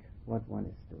like what one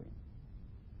is doing.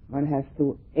 One has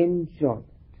to enjoy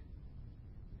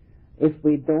it. If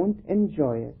we don't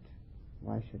enjoy it,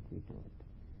 why should we do it?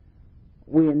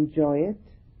 We enjoy it,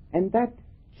 and that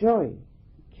joy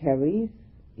carries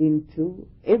into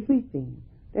everything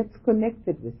that's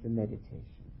connected with the meditation.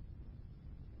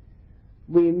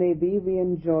 We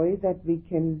enjoy that we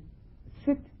can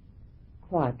sit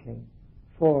quietly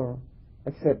for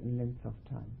a certain length of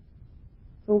time.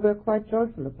 So we're quite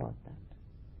joyful about that.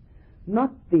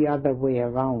 Not the other way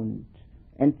around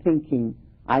and thinking,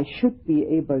 I should be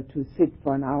able to sit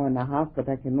for an hour and a half, but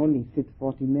I can only sit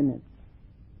 40 minutes.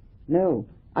 No,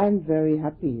 I'm very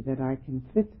happy that I can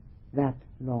sit that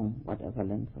long, whatever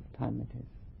length of time it is.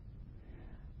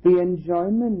 The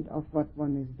enjoyment of what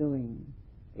one is doing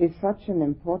is such an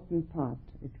important part.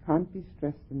 It can't be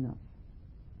stressed enough.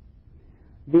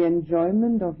 The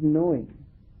enjoyment of knowing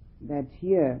that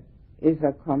here is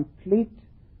a complete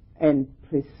and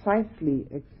precisely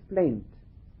explained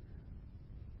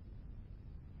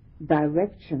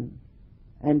direction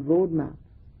and roadmap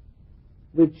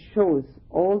which shows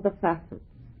all the facets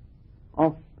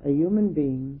of a human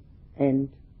being and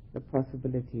the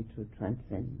possibility to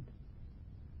transcend.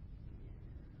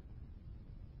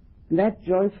 That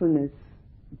joyfulness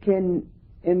can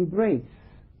embrace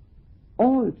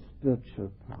all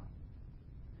spiritual paths.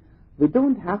 We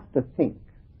don't have to think.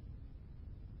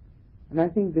 And I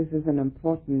think this is an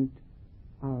important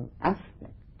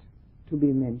aspect to be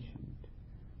mentioned.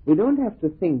 We don't have to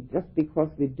think just because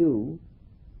we do.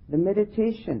 The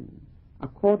meditation,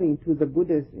 according to the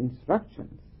Buddha's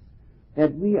instructions,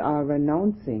 that we are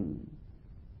renouncing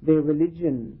the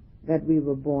religion that we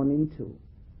were born into.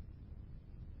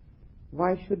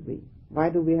 Why should we? Why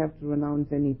do we have to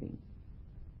renounce anything?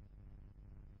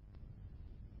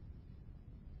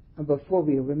 And before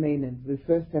we remain in, we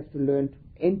first have to learn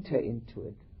to enter into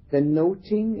it. The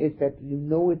noting is that you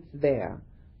know it's there.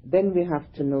 Then we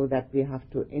have to know that we have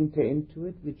to enter into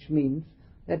it, which means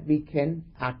that we can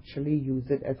actually use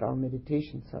it as our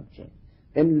meditation subject.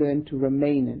 Then learn to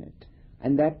remain in it.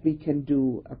 And that we can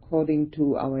do according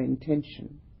to our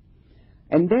intention.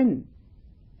 And then,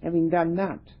 having done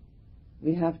that,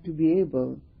 we have to be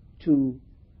able to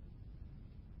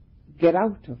get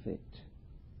out of it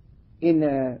in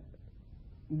a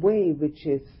way which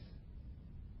is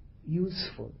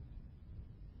useful.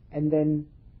 And then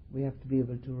we have to be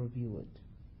able to review it.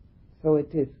 So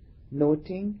it is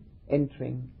noting,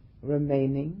 entering,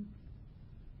 remaining,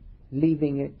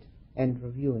 leaving it, and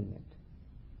reviewing it.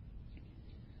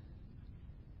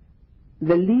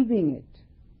 The leaving it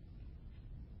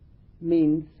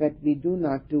means that we do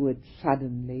not do it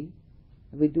suddenly,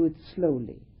 we do it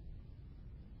slowly.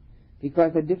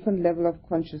 Because a different level of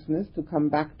consciousness, to come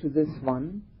back to this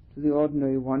one, to the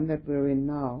ordinary one that we're in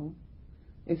now,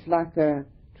 is like a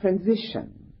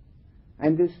transition.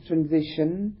 And this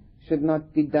transition should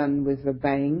not be done with a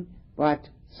bang, but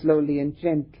slowly and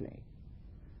gently.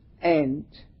 And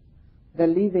the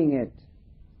leaving it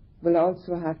will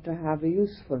also have to have a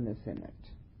usefulness in it.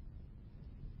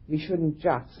 We shouldn't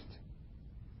just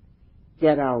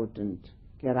get out and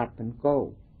get up and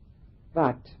go,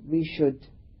 but we should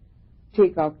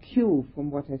take our cue from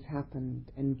what has happened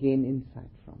and gain insight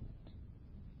from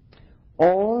it.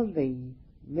 All the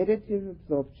meditative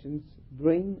absorptions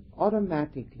bring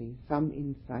automatically some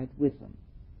insight with them.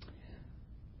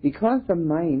 Because the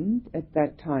mind at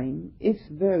that time is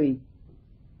very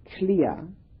clear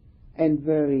and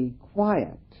very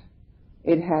quiet,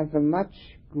 it has a much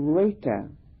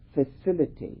greater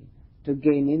facility to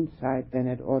gain insight than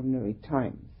at ordinary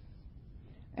times.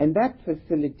 And that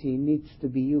facility needs to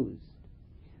be used.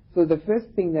 So the first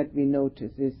thing that we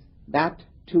notice is that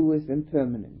too is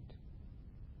impermanent.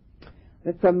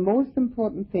 That's the most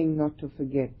important thing not to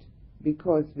forget,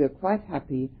 because we're quite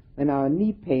happy when our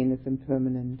knee pain is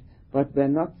impermanent, but we're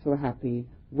not so happy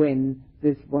when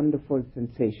this wonderful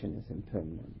sensation is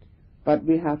impermanent. But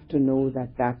we have to know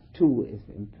that that too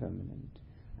is impermanent.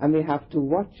 And we have to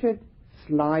watch it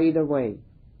slide away.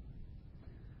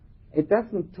 It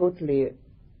doesn't totally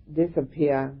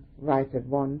disappear right at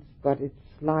once, but it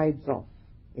slides off.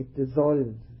 It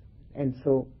dissolves. And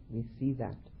so we see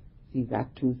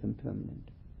that too is impermanent.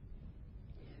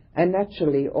 And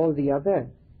naturally, all the other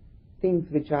things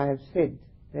which I have said,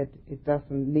 that it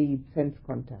doesn't need sense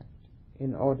contact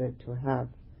in order to have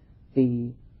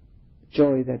the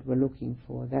joy that we're looking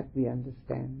for, that we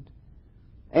understand.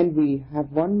 And we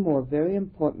have one more very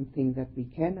important thing that we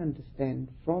can understand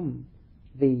from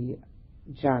the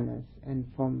jhanas and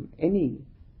from any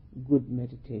good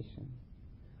meditation,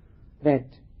 that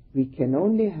we can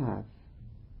only have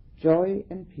joy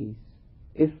and peace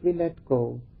if we let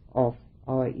go of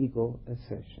our ego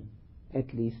assertion,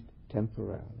 at least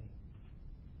temporarily.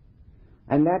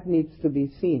 And that needs to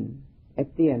be seen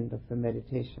at the end of the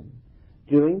meditation.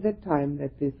 During the time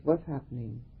that this was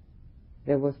happening,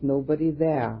 there was nobody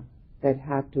there that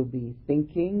had to be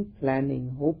thinking,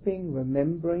 planning, hoping,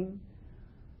 remembering,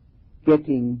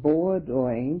 getting bored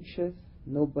or anxious.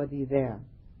 Nobody there.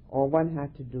 All one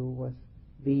had to do was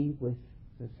be with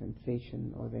the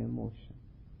sensation or the emotion.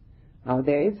 Now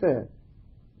there is a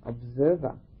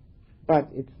observer, but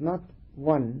it's not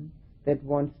one that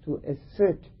wants to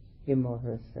assert him or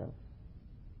herself.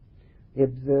 The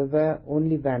observer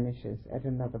only vanishes at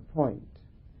another point.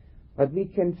 But we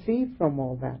can see from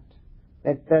all that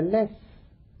the less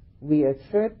we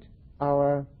assert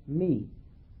our me,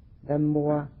 the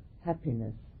more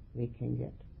happiness we can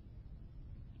get.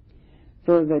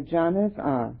 So the jhanas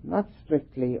are not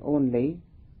strictly only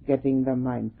getting the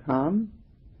mind calm,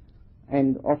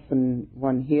 and often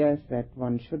one hears that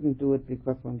one shouldn't do it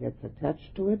because one gets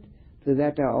attached to it. To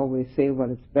that I always say, well,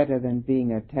 it's better than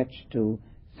being attached to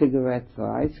cigarettes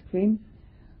or ice cream.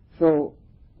 So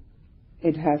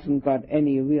it hasn't got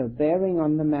any real bearing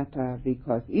on the matter,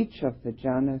 because each of the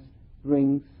jhanas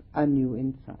brings a new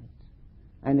insight,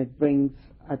 and it brings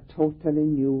a totally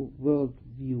new world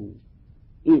view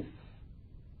if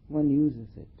one uses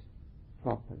it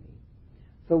properly.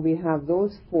 So we have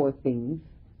those four things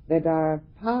that are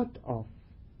part of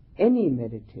any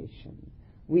meditation.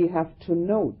 We have to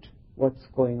note what's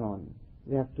going on.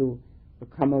 We have to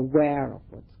become aware of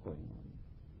what's going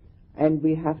on. And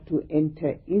we have to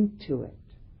enter into it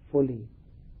fully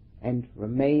and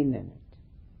remain in it.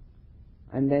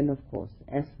 And then, of course,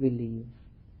 as we leave,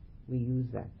 we use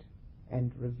that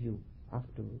and review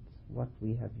afterwards what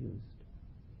we have used.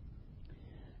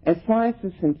 As far as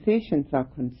the sensations are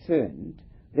concerned,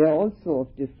 they are also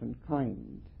of different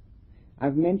kinds.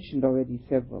 I've mentioned already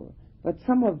several, but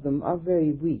some of them are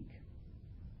very weak.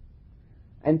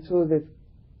 And so the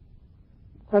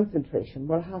concentration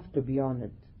will have to be on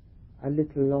it a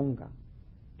little longer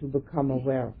to become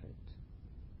aware of it.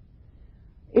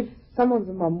 If some of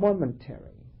them are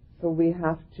momentary, so we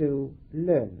have to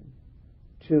learn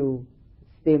to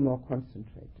stay more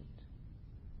concentrated.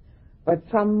 But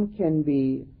some can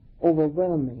be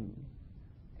overwhelming,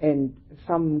 and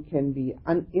some can be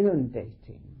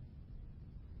inundating,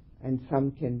 and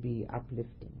some can be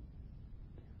uplifting.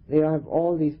 They have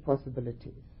all these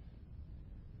possibilities.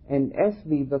 And as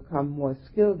we become more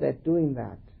skilled at doing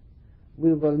that,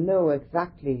 we will know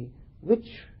exactly which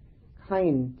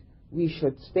kind we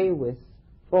should stay with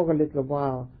for a little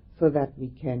while so that we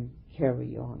can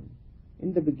carry on.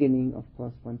 In the beginning, of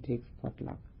course, one takes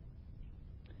potluck.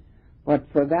 But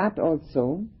for that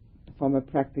also, from a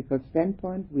practical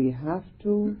standpoint, we have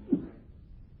to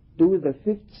do the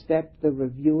fifth step, the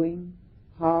reviewing.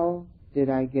 How did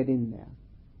I get in there?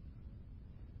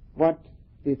 What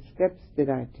steps did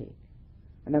I take?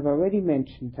 And I've already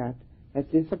mentioned that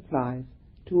this applies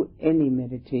to any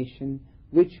meditation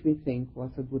which we think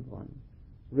was a good one.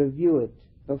 Review it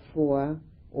before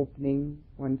opening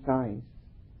one's eyes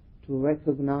to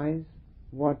recognize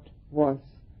what was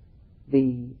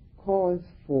the cause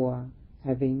for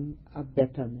having a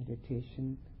better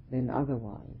meditation than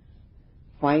otherwise.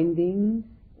 Finding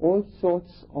all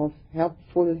sorts of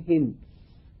helpful hints.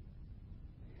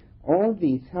 All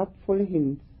these helpful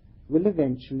hints will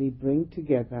eventually bring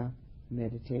together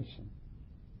meditation.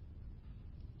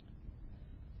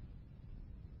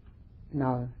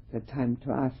 Now the time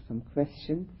to ask some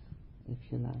questions, if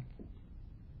you like.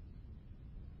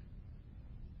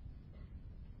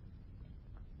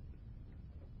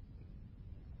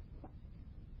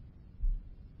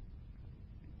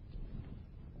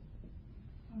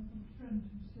 I've got a friend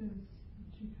who says that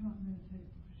she can't meditate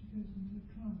because she goes into a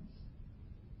trance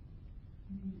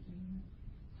immediately.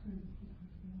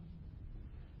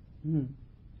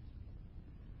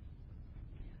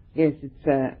 Yes,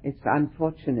 it's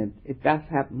unfortunate. It does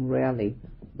happen rarely,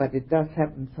 but it does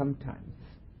happen sometimes.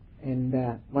 And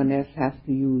one else has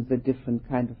to use a different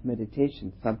kind of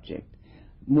meditation subject,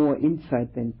 more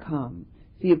insight than calm.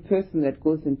 See, a person that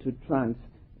goes into trance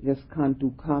just can't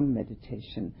do calm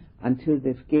meditation until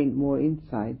they've gained more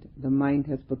insight. The mind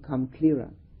has become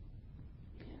clearer.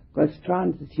 Because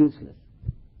trance is useless.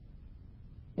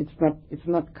 It's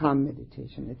not calm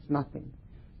meditation. It's nothing.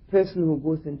 A person who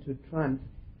goes into trance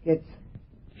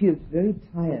feels very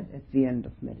tired at the end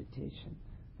of meditation,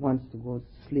 wants to go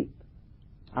to sleep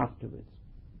afterwards.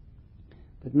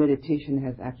 But meditation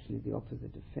has actually the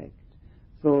opposite effect.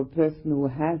 So a person who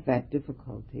has that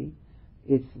difficulty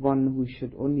is one who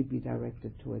should only be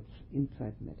directed towards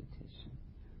insight meditation,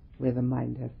 where the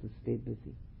mind has to stay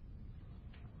busy,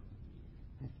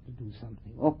 has to do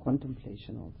something, or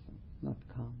contemplation also, not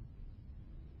calm.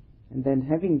 And then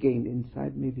having gained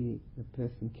insight, maybe the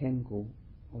person can go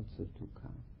also to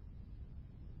calm.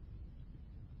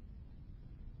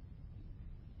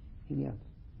 Any else?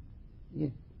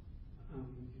 Yes.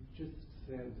 You just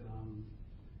said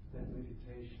that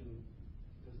meditation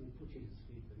doesn't put you to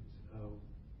sleep, it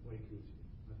wakens you.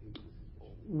 I think this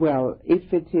is well,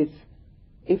 if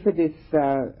it is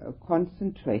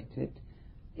concentrated,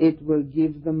 it will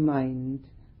give the mind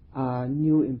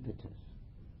new impetus.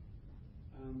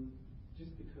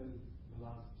 Just because the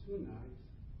last 2 nights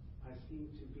I seem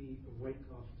to be awake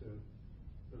after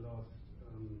the last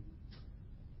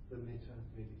the metta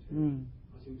meditation.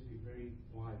 I seem to be very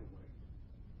wide awake.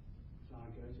 So I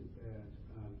go to bed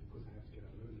because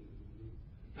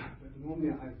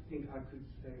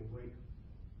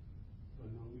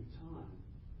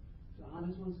How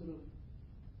does one sort of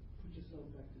put yourself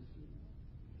back to sleep?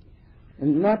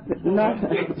 And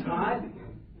Get tired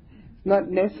again. not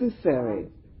necessary.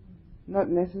 Not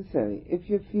necessary. If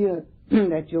you feel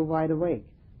that you're wide awake,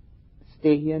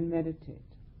 stay here and meditate.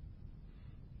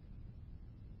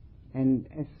 And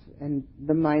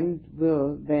the mind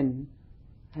will then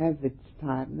have its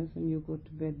tiredness and you go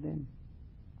to bed then.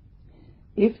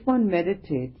 If one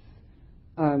meditates,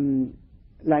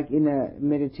 like in a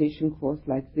meditation course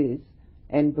like this,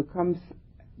 and becomes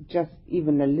just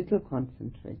even a little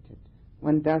concentrated,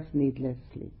 one does need less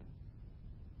sleep.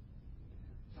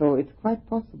 So it's quite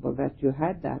possible that you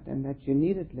had that and that you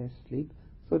needed less sleep,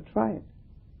 so try it.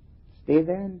 Stay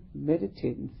there and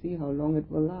meditate and see how long it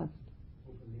will last.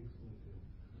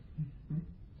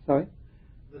 Sorry?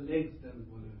 The legs don't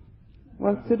want to...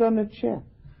 Well, sit on a chair.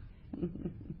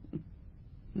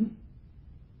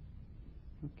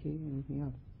 Okay, anything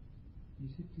else? You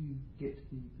said to get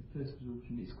to the first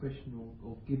absorption, it's a question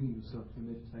of giving yourself to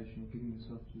meditation or giving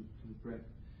yourself to the breath.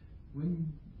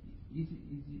 When is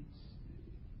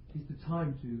the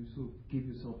time to sort of give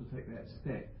yourself to take that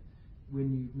step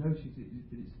when you've noticed that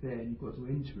it's there and you've got to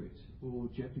enter it, or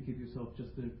do you have to give yourself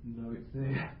just to know it's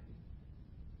there?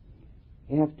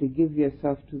 You have to give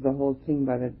yourself to the whole thing,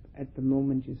 but at the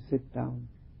moment you sit down.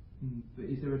 But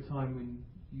is there a time when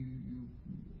you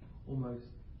almost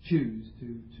choose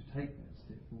to take that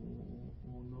step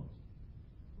or not?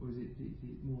 Or is it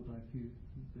more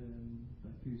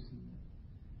diffuse than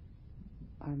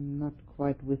that? I'm not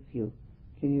quite with you.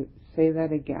 Can you say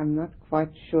that again? I'm not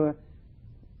quite sure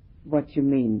what you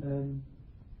mean.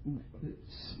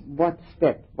 What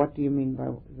step? What do you mean by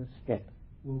the step?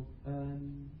 Well,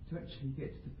 to actually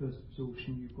get to the first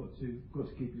absorption, you've got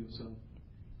to give yourself.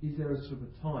 Is there a sort of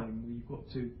a time where you've got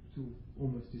to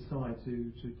almost decide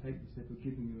to take the step of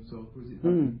giving yourself, or is it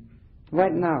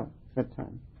right now? That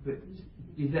time. But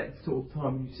is that sort of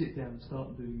time when you sit down and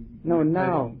start doing? No,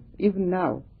 now, even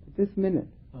now, at this minute.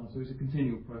 Oh, so it's a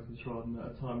continual process rather than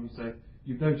at a time you say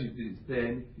you've noticed that it's there,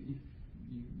 and if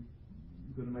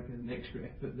you've got to make an extra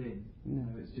effort, then no,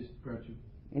 it's just gradual.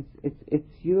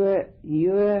 It's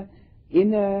your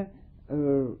inner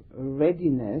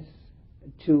readiness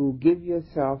to give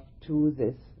yourself to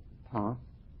this path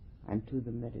and to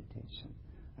the meditation.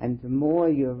 And the more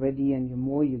you're ready and the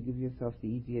more you give yourself, the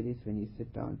easier it is when you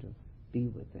sit down to be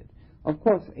with it. Of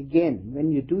course, again,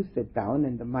 when you do sit down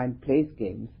and the mind plays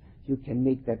games, you can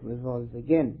make that resolve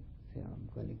again. Say, I'm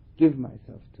going to give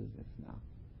myself to this now.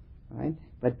 Right?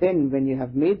 But then when you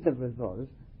have made the resolve,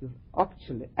 you've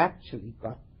actually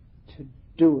got to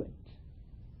do it.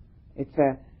 It's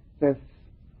a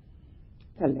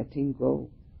letting go.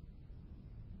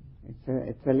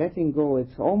 It's a letting go.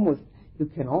 It's almost, you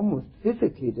can almost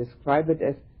physically describe it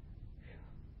as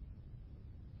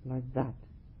like that.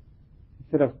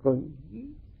 Instead of going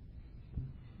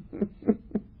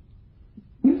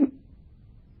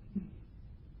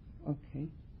okay.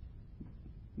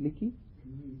 Nikki?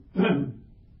 Can I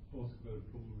ask about a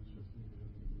problem which I think we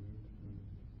haven't been able to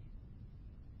manage?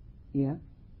 Yeah.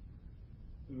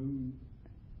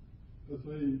 As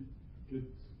I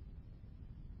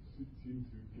seem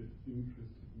to get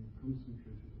interested and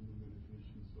concentrated on the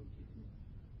meditation subject,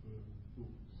 and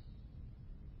thoughts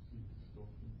seem to stop,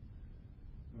 and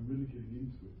I'm really getting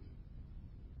into it.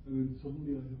 And then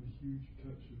suddenly I have a huge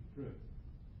catch of breath.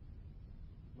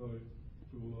 Like,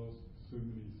 for the last so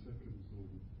many seconds, or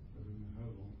I don't know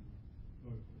how long,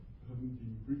 I haven't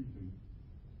been breathing.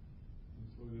 And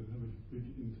so I then have a big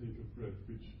intake of breath,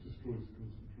 which destroys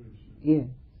concentration.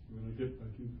 Yes. When I get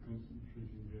back into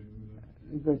concentrating again,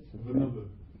 Good. have another.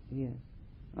 Yes.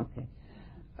 Okay.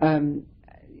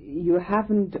 You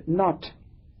haven't not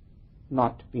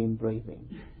been breathing.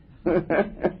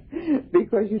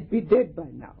 Because you'd be dead by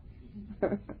now.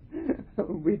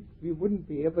 We wouldn't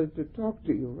be able to talk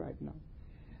to you right now.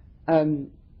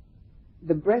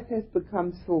 The breath has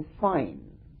become so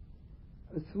fine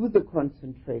through the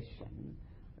concentration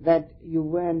that you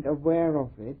weren't aware of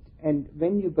it, and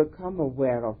when you become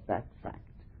aware of that fact,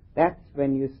 that's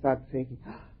when you start thinking,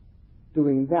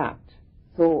 doing that.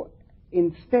 So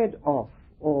instead of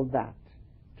all that,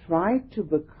 try to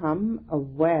become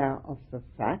aware of the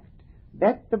fact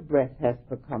that the breath has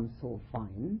become so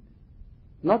fine,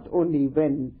 not only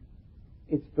when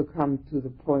it's become to the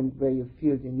point where you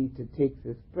feel you need to take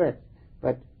this breath,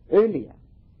 but earlier.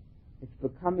 It's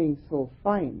becoming so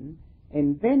fine,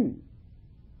 and then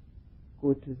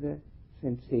go to the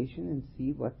sensation and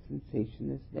see what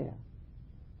sensation is there.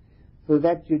 So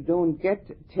that you don't get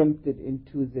tempted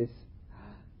into this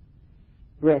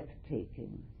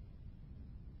breathtaking.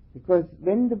 Because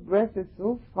when the breath is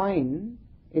so fine,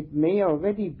 it may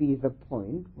already be the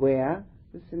point where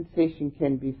the sensation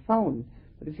can be found.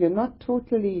 But if you're not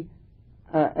totally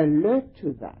alert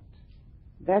to that,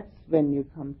 that's when you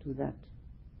come to that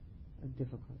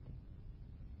difficulty.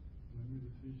 My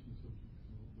meditation subject is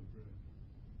not the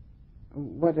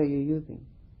breath. What are you using?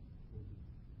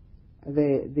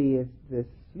 The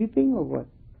sleeping or what?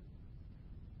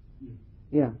 Yeah.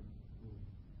 Yeah.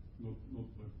 Not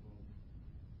by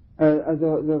far.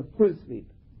 The full sleep.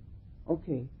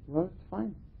 Okay, well, it's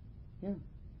fine. Yeah.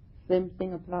 Same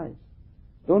thing applies.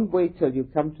 Don't wait till you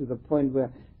come to the point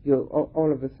where you're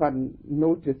all of a sudden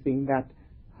noticing that,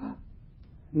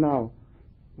 now,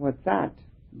 what's that?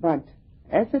 But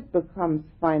as it becomes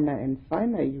finer and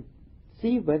finer, you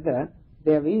see whether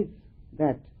there is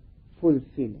that full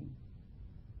feeling.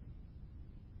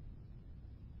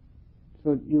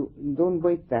 So you don't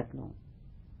wait that long.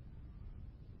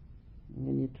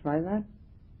 Can you try that?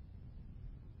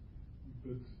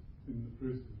 But in the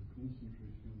process of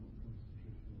concentrating, I'm not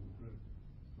concentrating on the breath.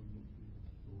 So I'm not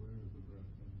aware of the breath.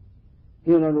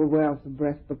 You're not aware of the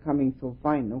breath becoming so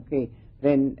fine. Okay,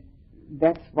 then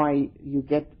that's why you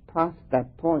get past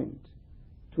that point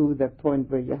to the point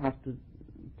where you have to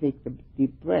take the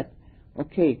deep breath.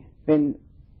 Okay, then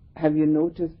have you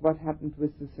noticed what happened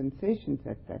with the sensations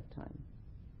at that time?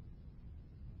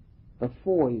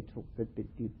 Before you took the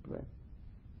deep breath.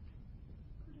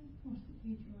 Could I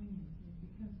possibly join in here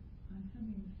because I'm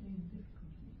having the same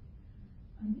difficulty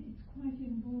and it's quite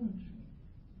involuntary.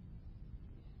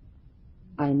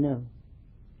 I know.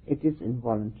 It is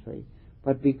involuntary.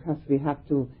 But because we have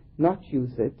to not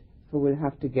use it, so we'll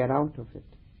have to get out of it.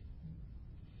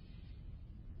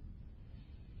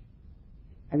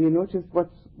 Have you noticed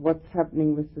what's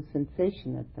happening with the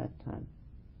sensation at that time?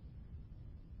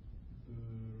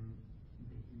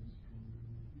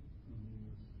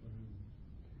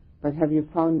 But have you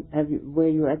found, were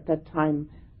you at that time,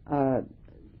 were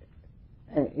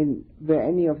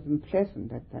any of them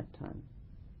pleasant at that time?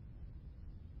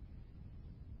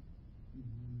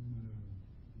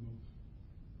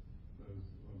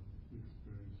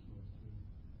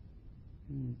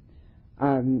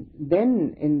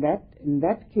 Then in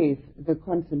that case the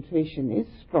concentration is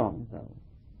strong though.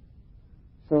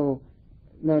 So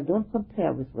now don't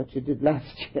compare with what you did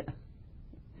last year.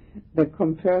 The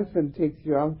comparison takes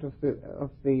you out of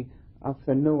the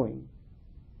knowing.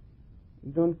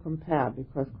 Don't compare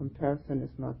because comparison is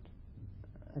not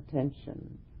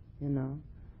attention, you know.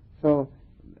 So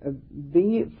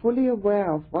be fully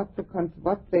aware of what the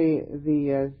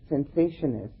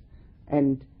sensation is,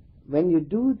 and when you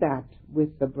do that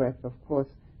with the breath, of course,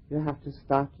 you have to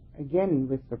start again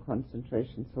with the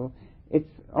concentration. So it's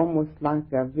almost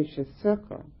like a vicious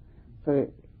circle.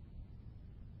 So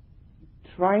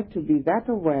try to be that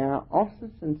aware of the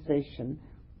sensation,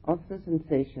 of the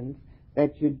sensations,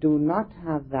 that you do not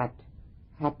have that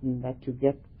happen, that you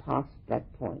get past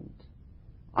that point.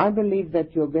 I believe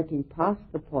that you're getting past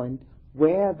the point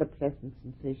where the pleasant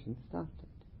sensation started.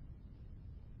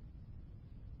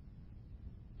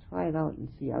 Try it out and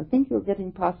see. I think you're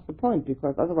getting past the point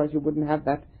because otherwise you wouldn't have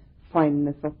that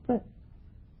fineness of breath.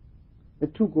 The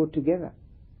two go together.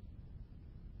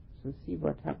 So see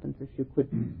what happens if you could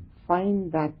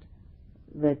find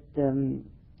the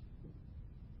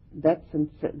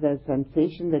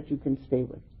sensation that you can stay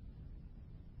with.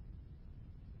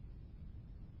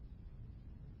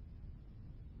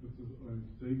 I'm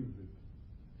staying with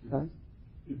it. Sorry?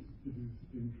 It is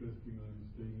interesting. I'm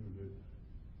staying with it.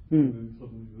 And then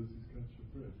suddenly there's this catch of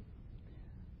breath.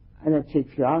 And it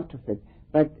takes you out of it.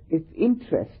 But it's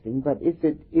interesting. But is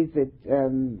it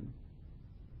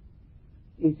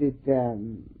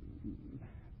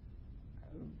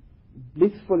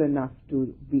blissful enough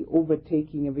to be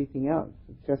overtaking everything else?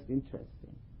 It's just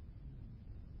interesting.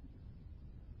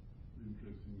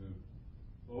 Interesting that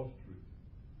after it,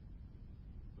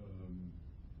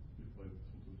 if I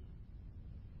sort of,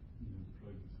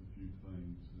 tried this a few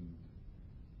times and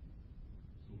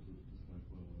sort of just like,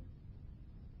 well,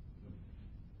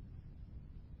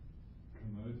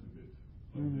 come out of it,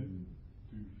 I then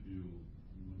do feel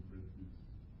my breath is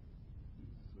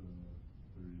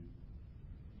very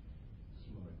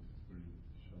slight, it's very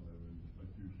shallow, and I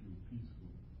do feel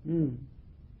peaceful. And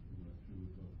I feel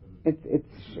that I've had It's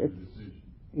meditation.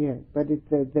 yeah, but it's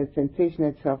the sensation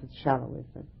itself is shallow, is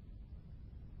it?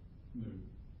 No,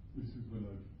 this is when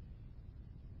I've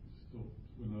stopped,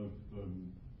 when I've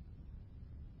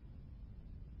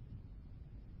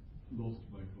lost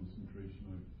my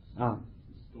concentration, I've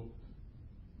stopped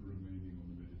remaining on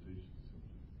the meditation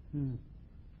subject.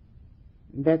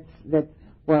 That's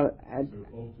well. So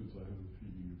afterwards I have a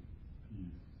feeling of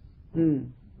peace,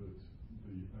 but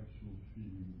the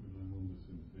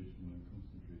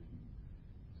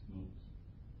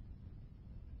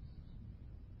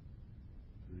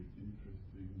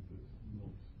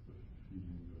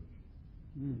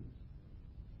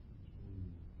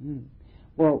Mm.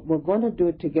 Well, we're going to do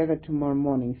it together tomorrow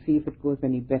morning, see if it goes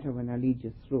any better when I lead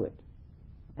you through it.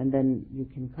 And then you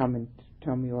can come and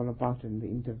tell me all about it in the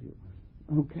interview.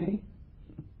 Okay?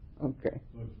 Okay.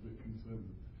 I was a bit concerned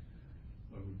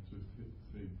that I would just hit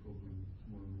the same problem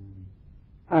tomorrow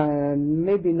morning.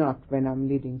 Maybe not when I'm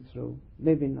leading through.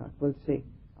 Maybe not. We'll see.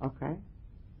 Okay?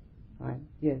 Fine.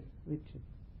 Yes, Richard.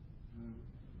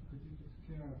 Could you just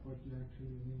clear out what you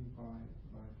actually mean by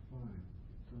fine?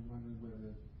 So I'm wondering whether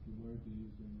the word you're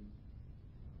using is...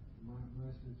 My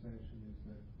sensation is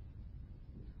that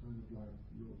it's kind of like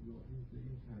the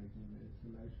intake and the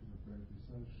exhalation of breath is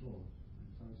so short and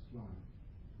so slight,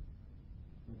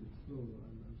 but it's still,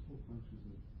 I'm still conscious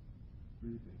of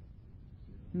breathing.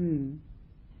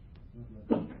 Not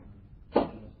like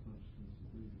lost consciousness of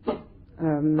breathing.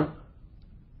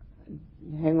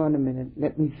 Hang on a minute.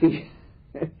 Let me see.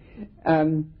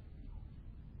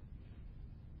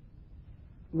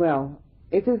 Well,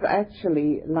 it is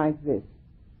actually like this.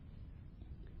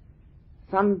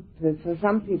 For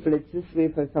some people it's this way,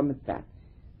 for some it's that.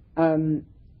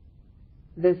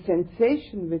 The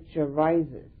sensation which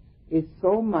arises is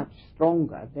so much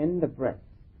stronger than the breath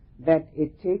that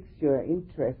it takes your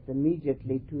interest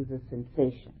immediately to the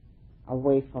sensation,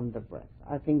 away from the breath.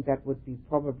 I think that would be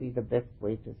probably the best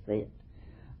way to say it.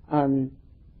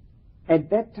 At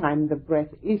that time, the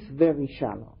breath is very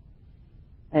shallow,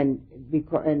 and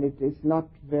it is not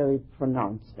very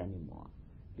pronounced anymore,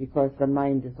 because the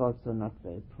mind is also not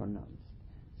very pronounced.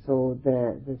 So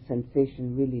the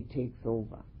sensation really takes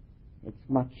over. It's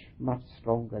much, much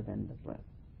stronger than the breath.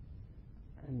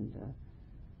 And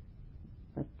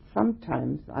but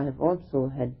sometimes I have also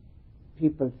had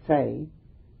people say,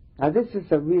 now this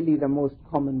is really the most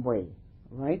common way,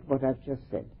 right, what I've just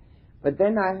said. But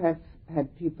then I have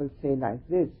had people say like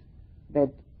this,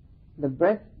 that the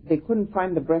breath, they couldn't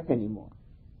find the breath anymore,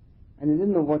 and they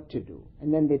didn't know what to do.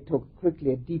 And then they took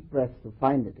quickly a deep breath to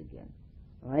find it again,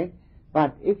 right?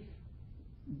 But if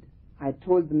I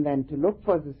told them then to look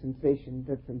for the sensation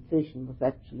was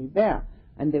actually there,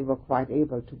 and they were quite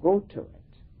able to go to it.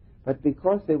 But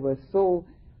because they were so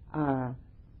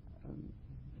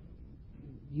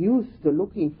used to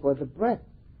looking for the breath,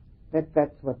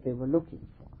 that's what they were looking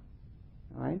for,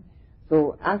 right?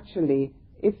 So actually,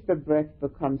 if the breath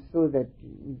becomes so that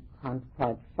you can't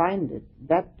quite find it,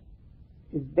 that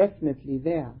is definitely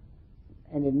there.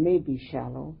 And it may be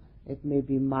shallow, it may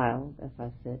be mild, as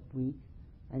I said, weak,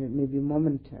 and it may be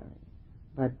momentary.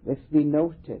 But if we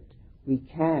note it, we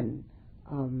can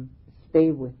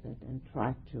stay with it and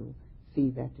try to see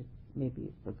that maybe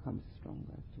it becomes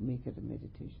stronger, to make it a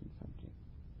meditation subject,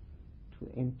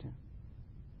 to enter.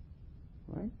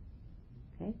 Right?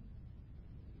 Okay?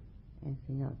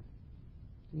 Anything else?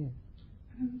 Yes.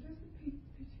 Does the pity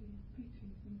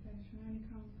sensation only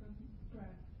come from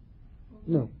breath? Or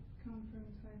No. does it come from,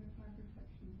 say, the 5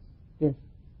 reflections? Yes.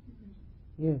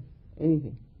 Yes.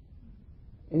 Anything.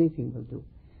 Anything will do.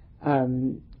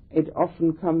 It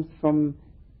often comes from,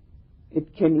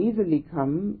 it can easily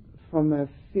come from a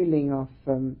feeling of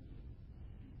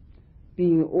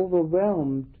being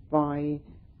overwhelmed by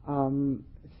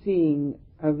seeing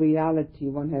a reality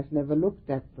one has never looked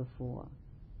at before.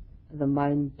 The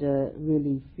mind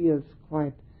really feels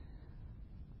quite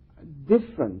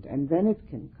different, and then it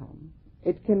can come.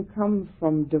 It can come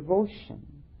from devotion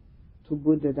to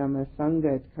Buddha, Dhamma,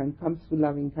 Sangha. It can come through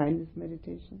loving kindness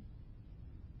meditation.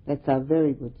 That's a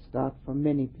very good start for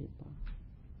many people.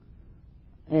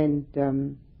 And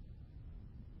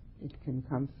it can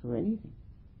come through anything.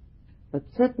 But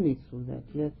certainly through that,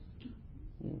 yes.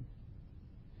 Yes,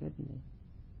 certainly.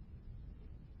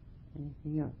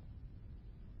 Anything else?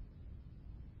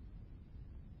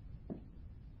 I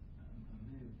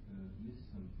may have missed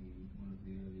something in one of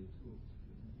the earlier talks,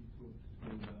 but have you talked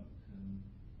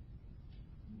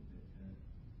about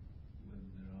whether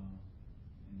there are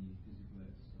any physical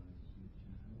exercises which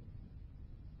are helpful?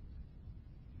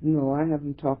 No, I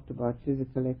haven't talked about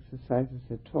physical exercises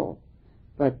at all.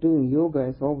 But doing yoga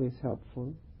is always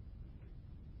helpful.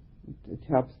 It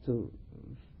helps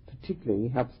particularly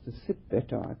helps to sit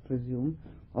better, I presume.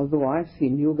 Although I've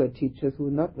seen yoga teachers who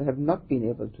have not been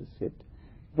able to sit,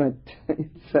 but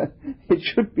it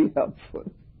should be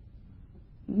helpful.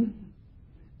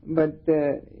 But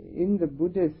in the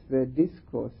Buddhist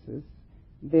discourses,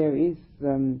 there is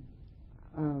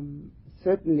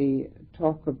certainly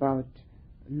talk about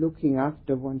looking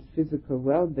after one's physical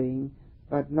well-being,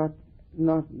 but not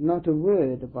a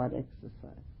word about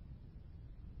exercise.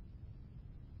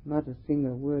 Not a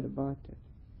single word about it.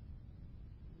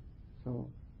 So,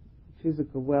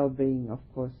 physical well-being, of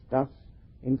course, does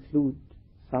include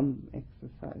some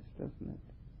exercise, doesn't it?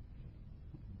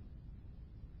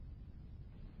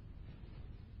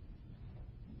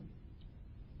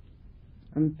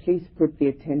 And please put the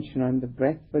attention on the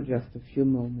breath for just a few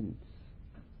moments.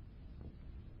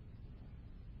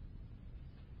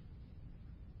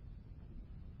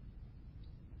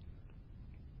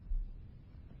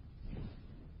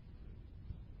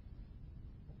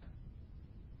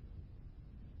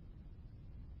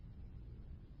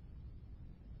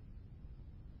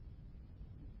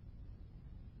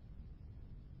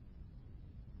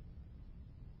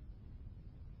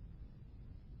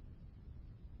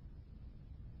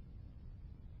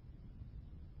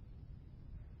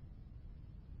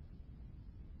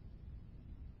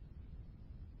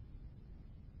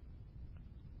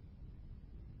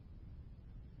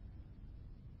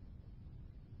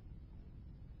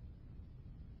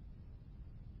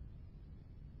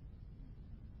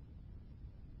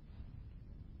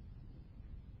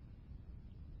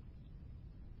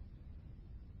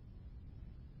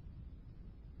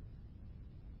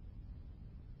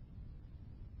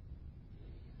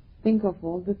 Think of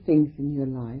all the things in your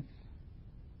life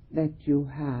that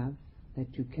you have that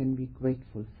you can be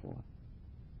grateful for.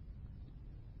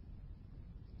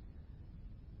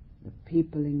 The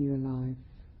people in your life,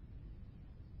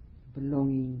 the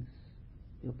belongings,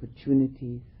 the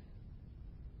opportunities,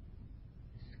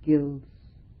 the skills,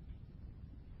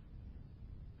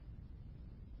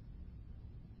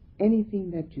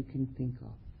 anything that you can think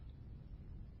of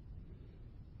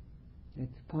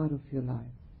that's part of your life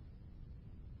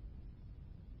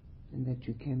and that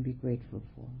you can be grateful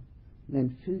for.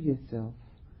 Then fill yourself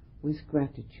with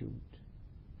gratitude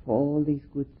for all these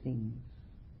good things,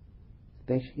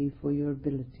 especially for your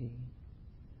ability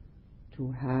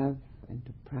to have and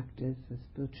to practice a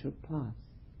spiritual path.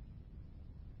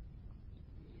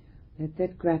 Let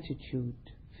that gratitude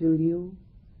fill you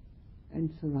and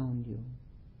surround you,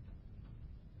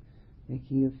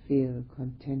 making you feel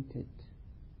contented,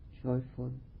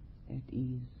 joyful, at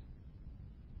ease.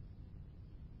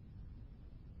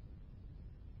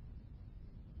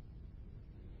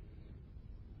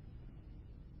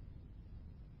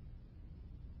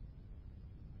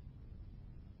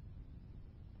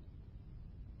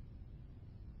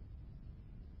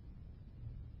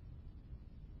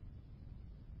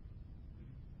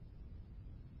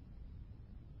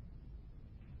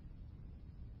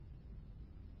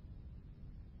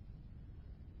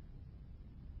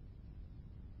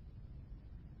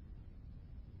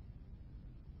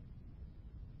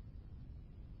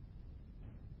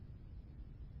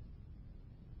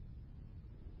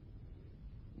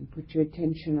 And put your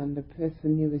attention on the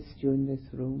person nearest you in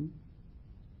this room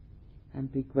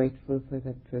and be grateful for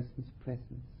that person's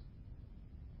presence,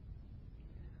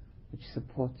 which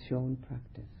supports your own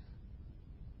practice.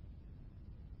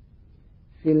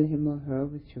 Fill him or her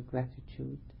with your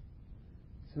gratitude.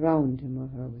 Surround him or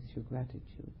her with your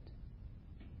gratitude.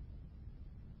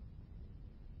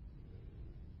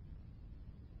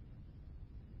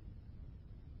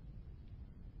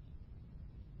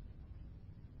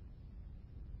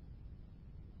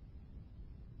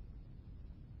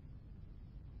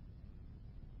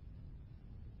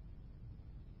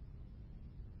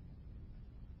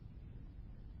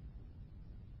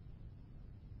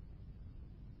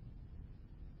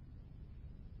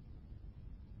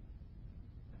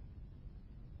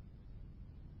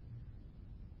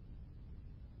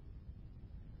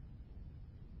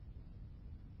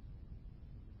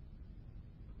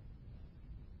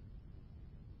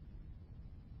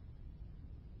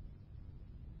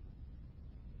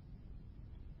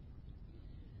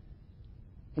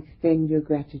 Extend your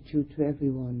gratitude to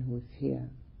everyone who is here,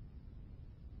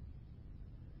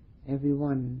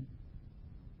 everyone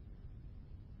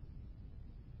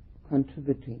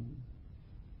contributing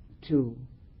to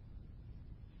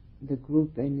the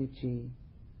group energy,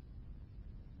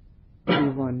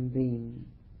 everyone being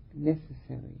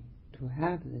necessary to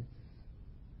have this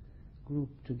group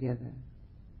together.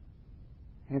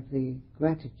 Have the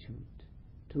gratitude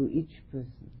to each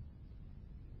person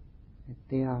that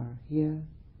they are here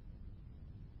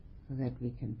so that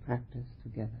we can practice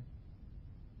together.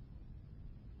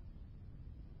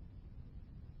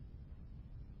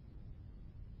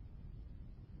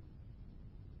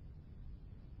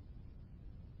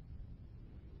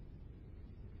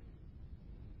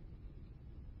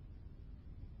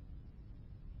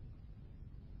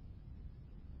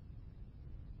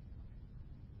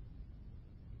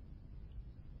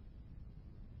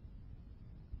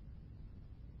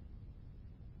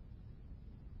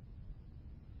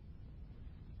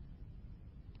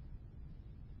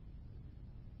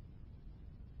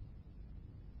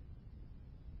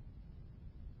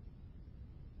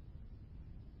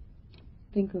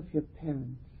 Think of your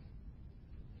parents.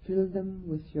 Fill them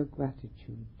with your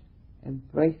gratitude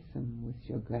embrace them with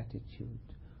your gratitude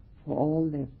for all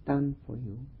they've done for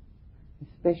you,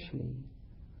 especially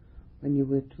when you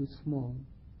were too small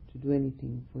to do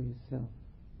anything for yourself.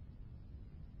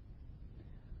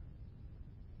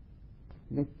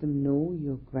 Let them know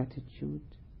your gratitude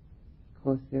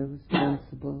because they're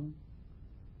responsible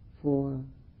for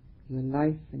your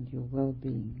life and your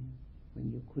well-being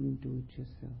when you couldn't do it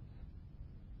yourself.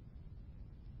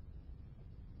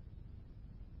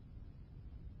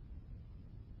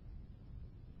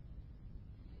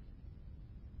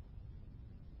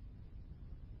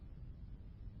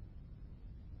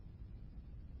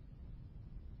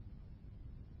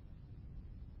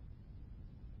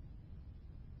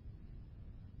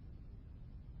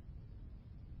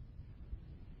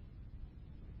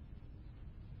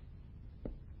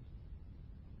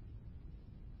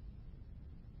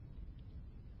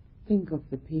 Think of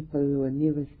the people who are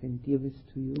nearest and dearest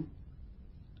to you,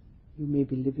 you may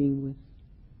be living with.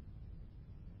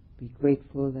 Be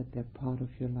grateful that they're part of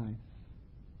your life.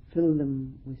 Fill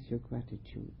them with your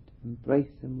gratitude.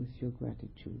 Embrace them with your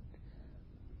gratitude.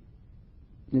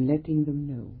 And letting them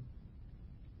know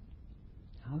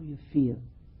how you feel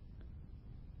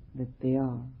that they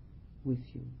are with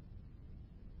you.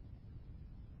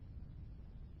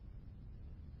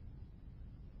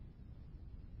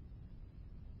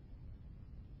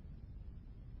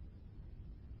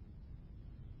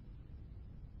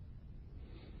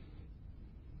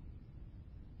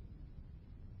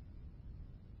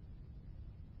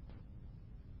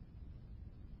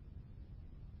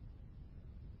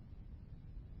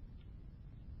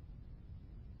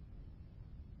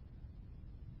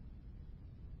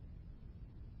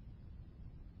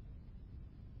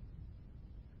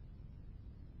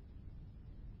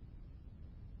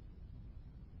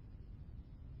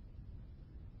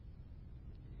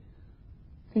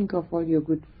 Think of all your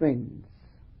good friends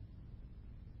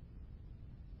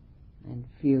and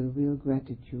feel real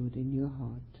gratitude in your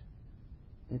heart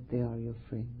that they are your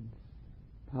friends,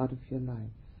 part of your life.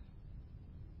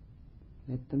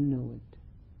 Let them know it.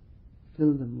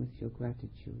 Fill them with your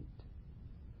gratitude.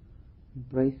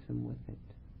 Embrace them with it.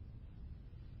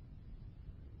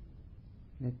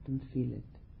 Let them feel it.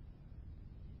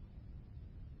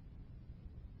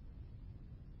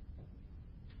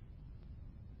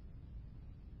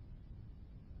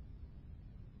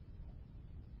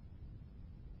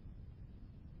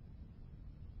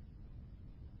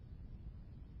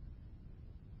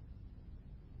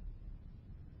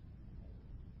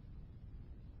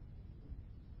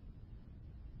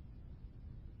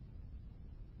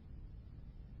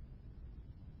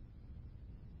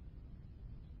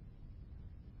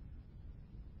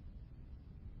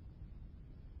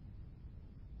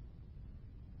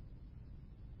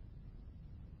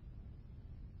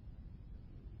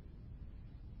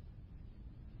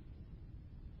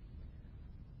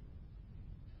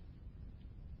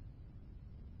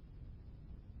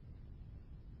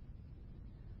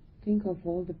 Think of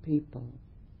all the people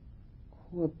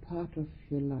who are part of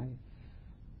your life,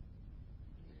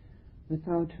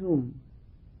 without whom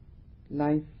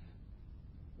life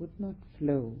would not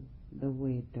flow the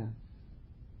way it does.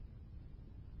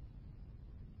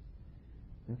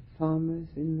 The farmers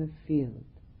in the field,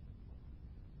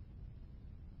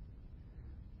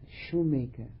 the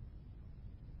shoemaker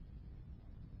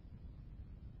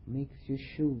who makes your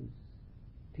shoes,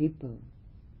 people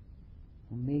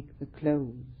who make the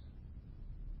clothes,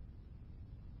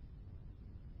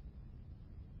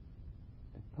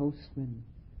 postman,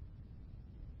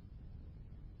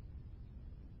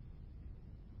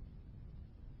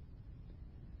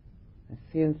 the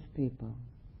salespeople,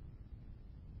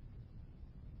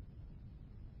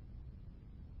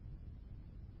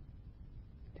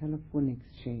 telephone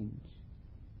exchange,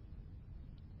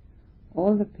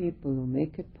 all the people who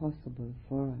make it possible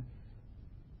for us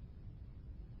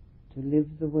to live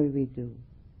the way we do.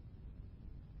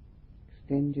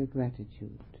 Extend your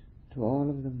gratitude to all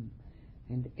of them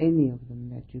and any of them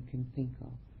that you can think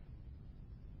of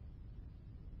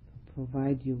to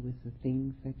provide you with the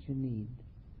things that you need.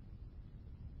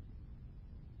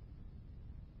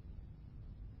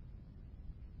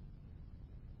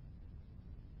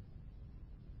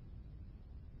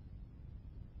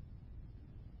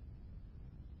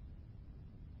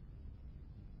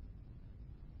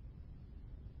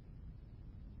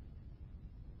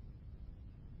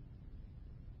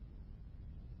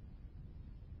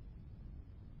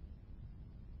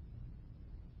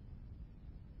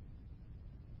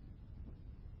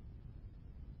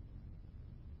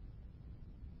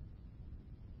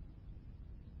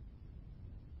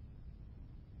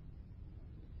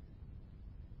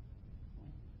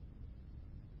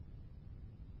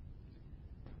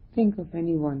 Think of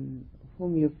anyone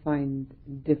whom you find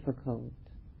difficult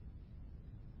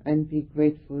and be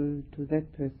grateful to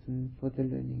that person for the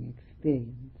learning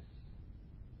experience.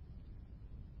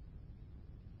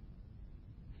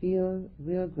 Feel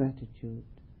real gratitude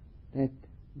that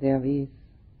there is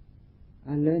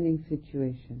a learning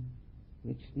situation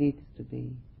which needs to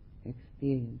be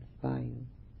experienced by you.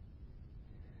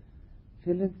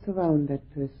 Feel and surround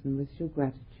that person with your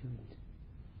gratitude.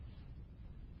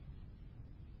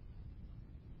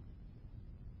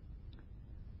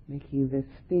 Making the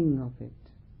sting of it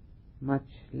much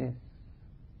less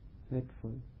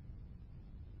hurtful.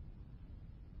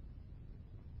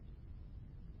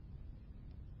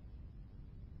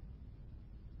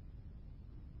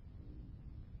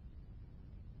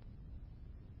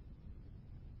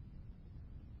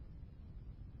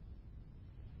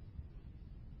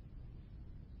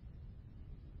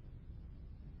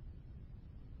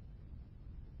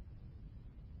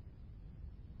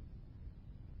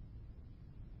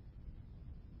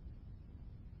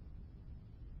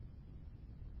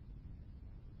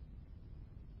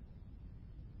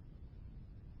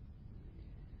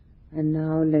 And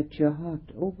now let your heart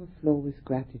overflow with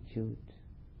gratitude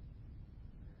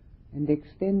and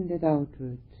extend it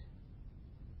outward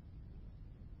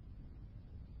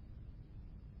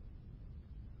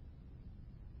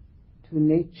to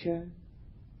nature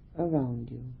around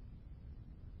you,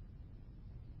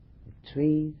 the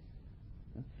trees,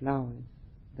 the flowers,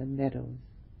 the meadows,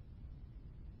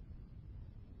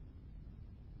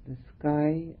 the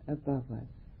sky above us,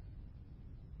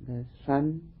 the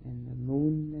sun and the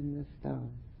moon and the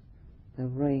stars, the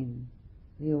rain,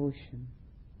 the ocean,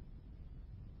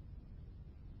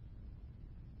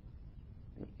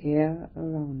 the air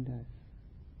around us,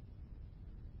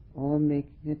 all making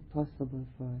it possible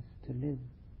for us to live.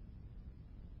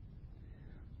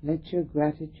 Let your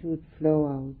gratitude flow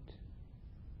out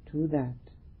to that,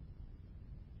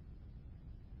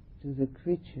 to the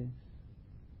creatures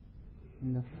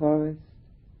in the forest,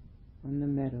 on the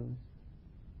meadows,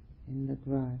 in the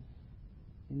grass,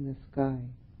 in the sky,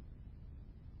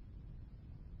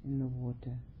 in the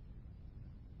water.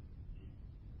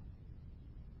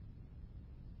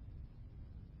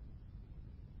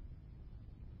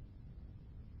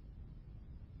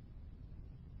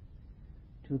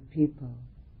 To people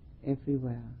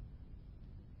everywhere,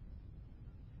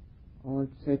 all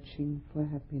searching for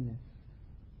happiness,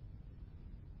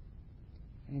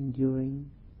 enduring,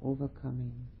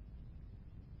 overcoming,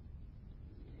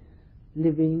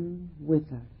 living with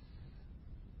us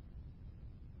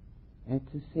at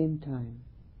the same time,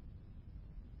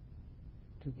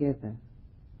 together,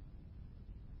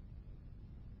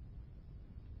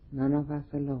 none of us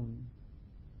alone.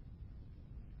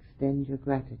 Extend your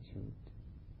gratitude.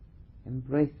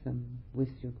 Embrace them with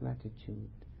your gratitude.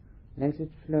 Let it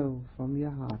flow from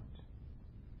your heart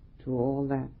to all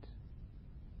that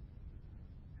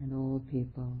and all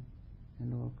people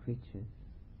and all creatures.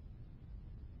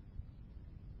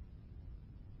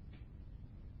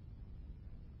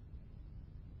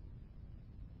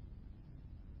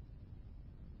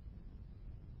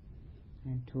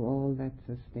 And to all that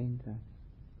sustains us.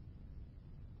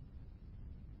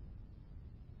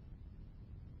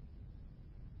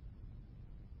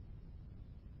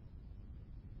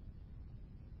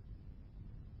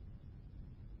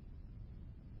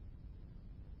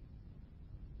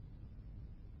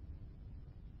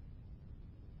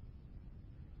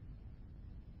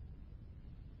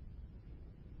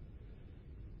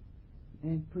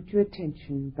 And put your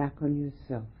attention back on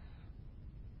yourself,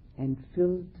 and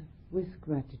filled with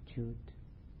gratitude,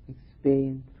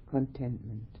 experience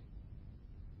contentment.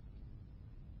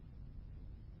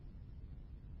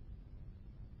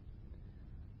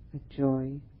 The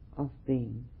joy of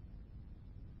being.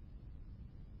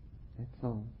 That's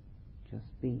all, just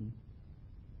being.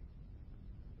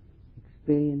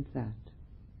 Experience that.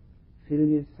 Fill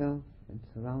yourself and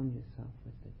surround yourself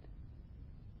with it.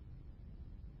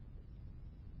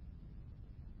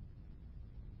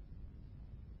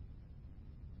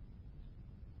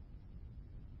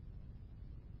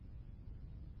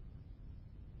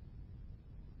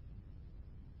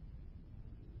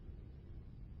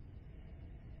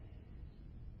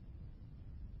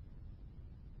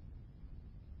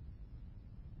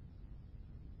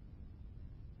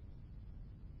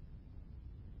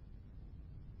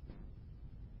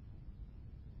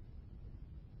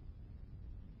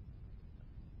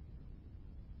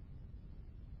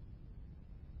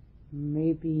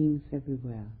 May beings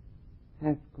everywhere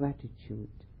have gratitude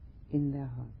in their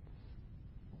hearts.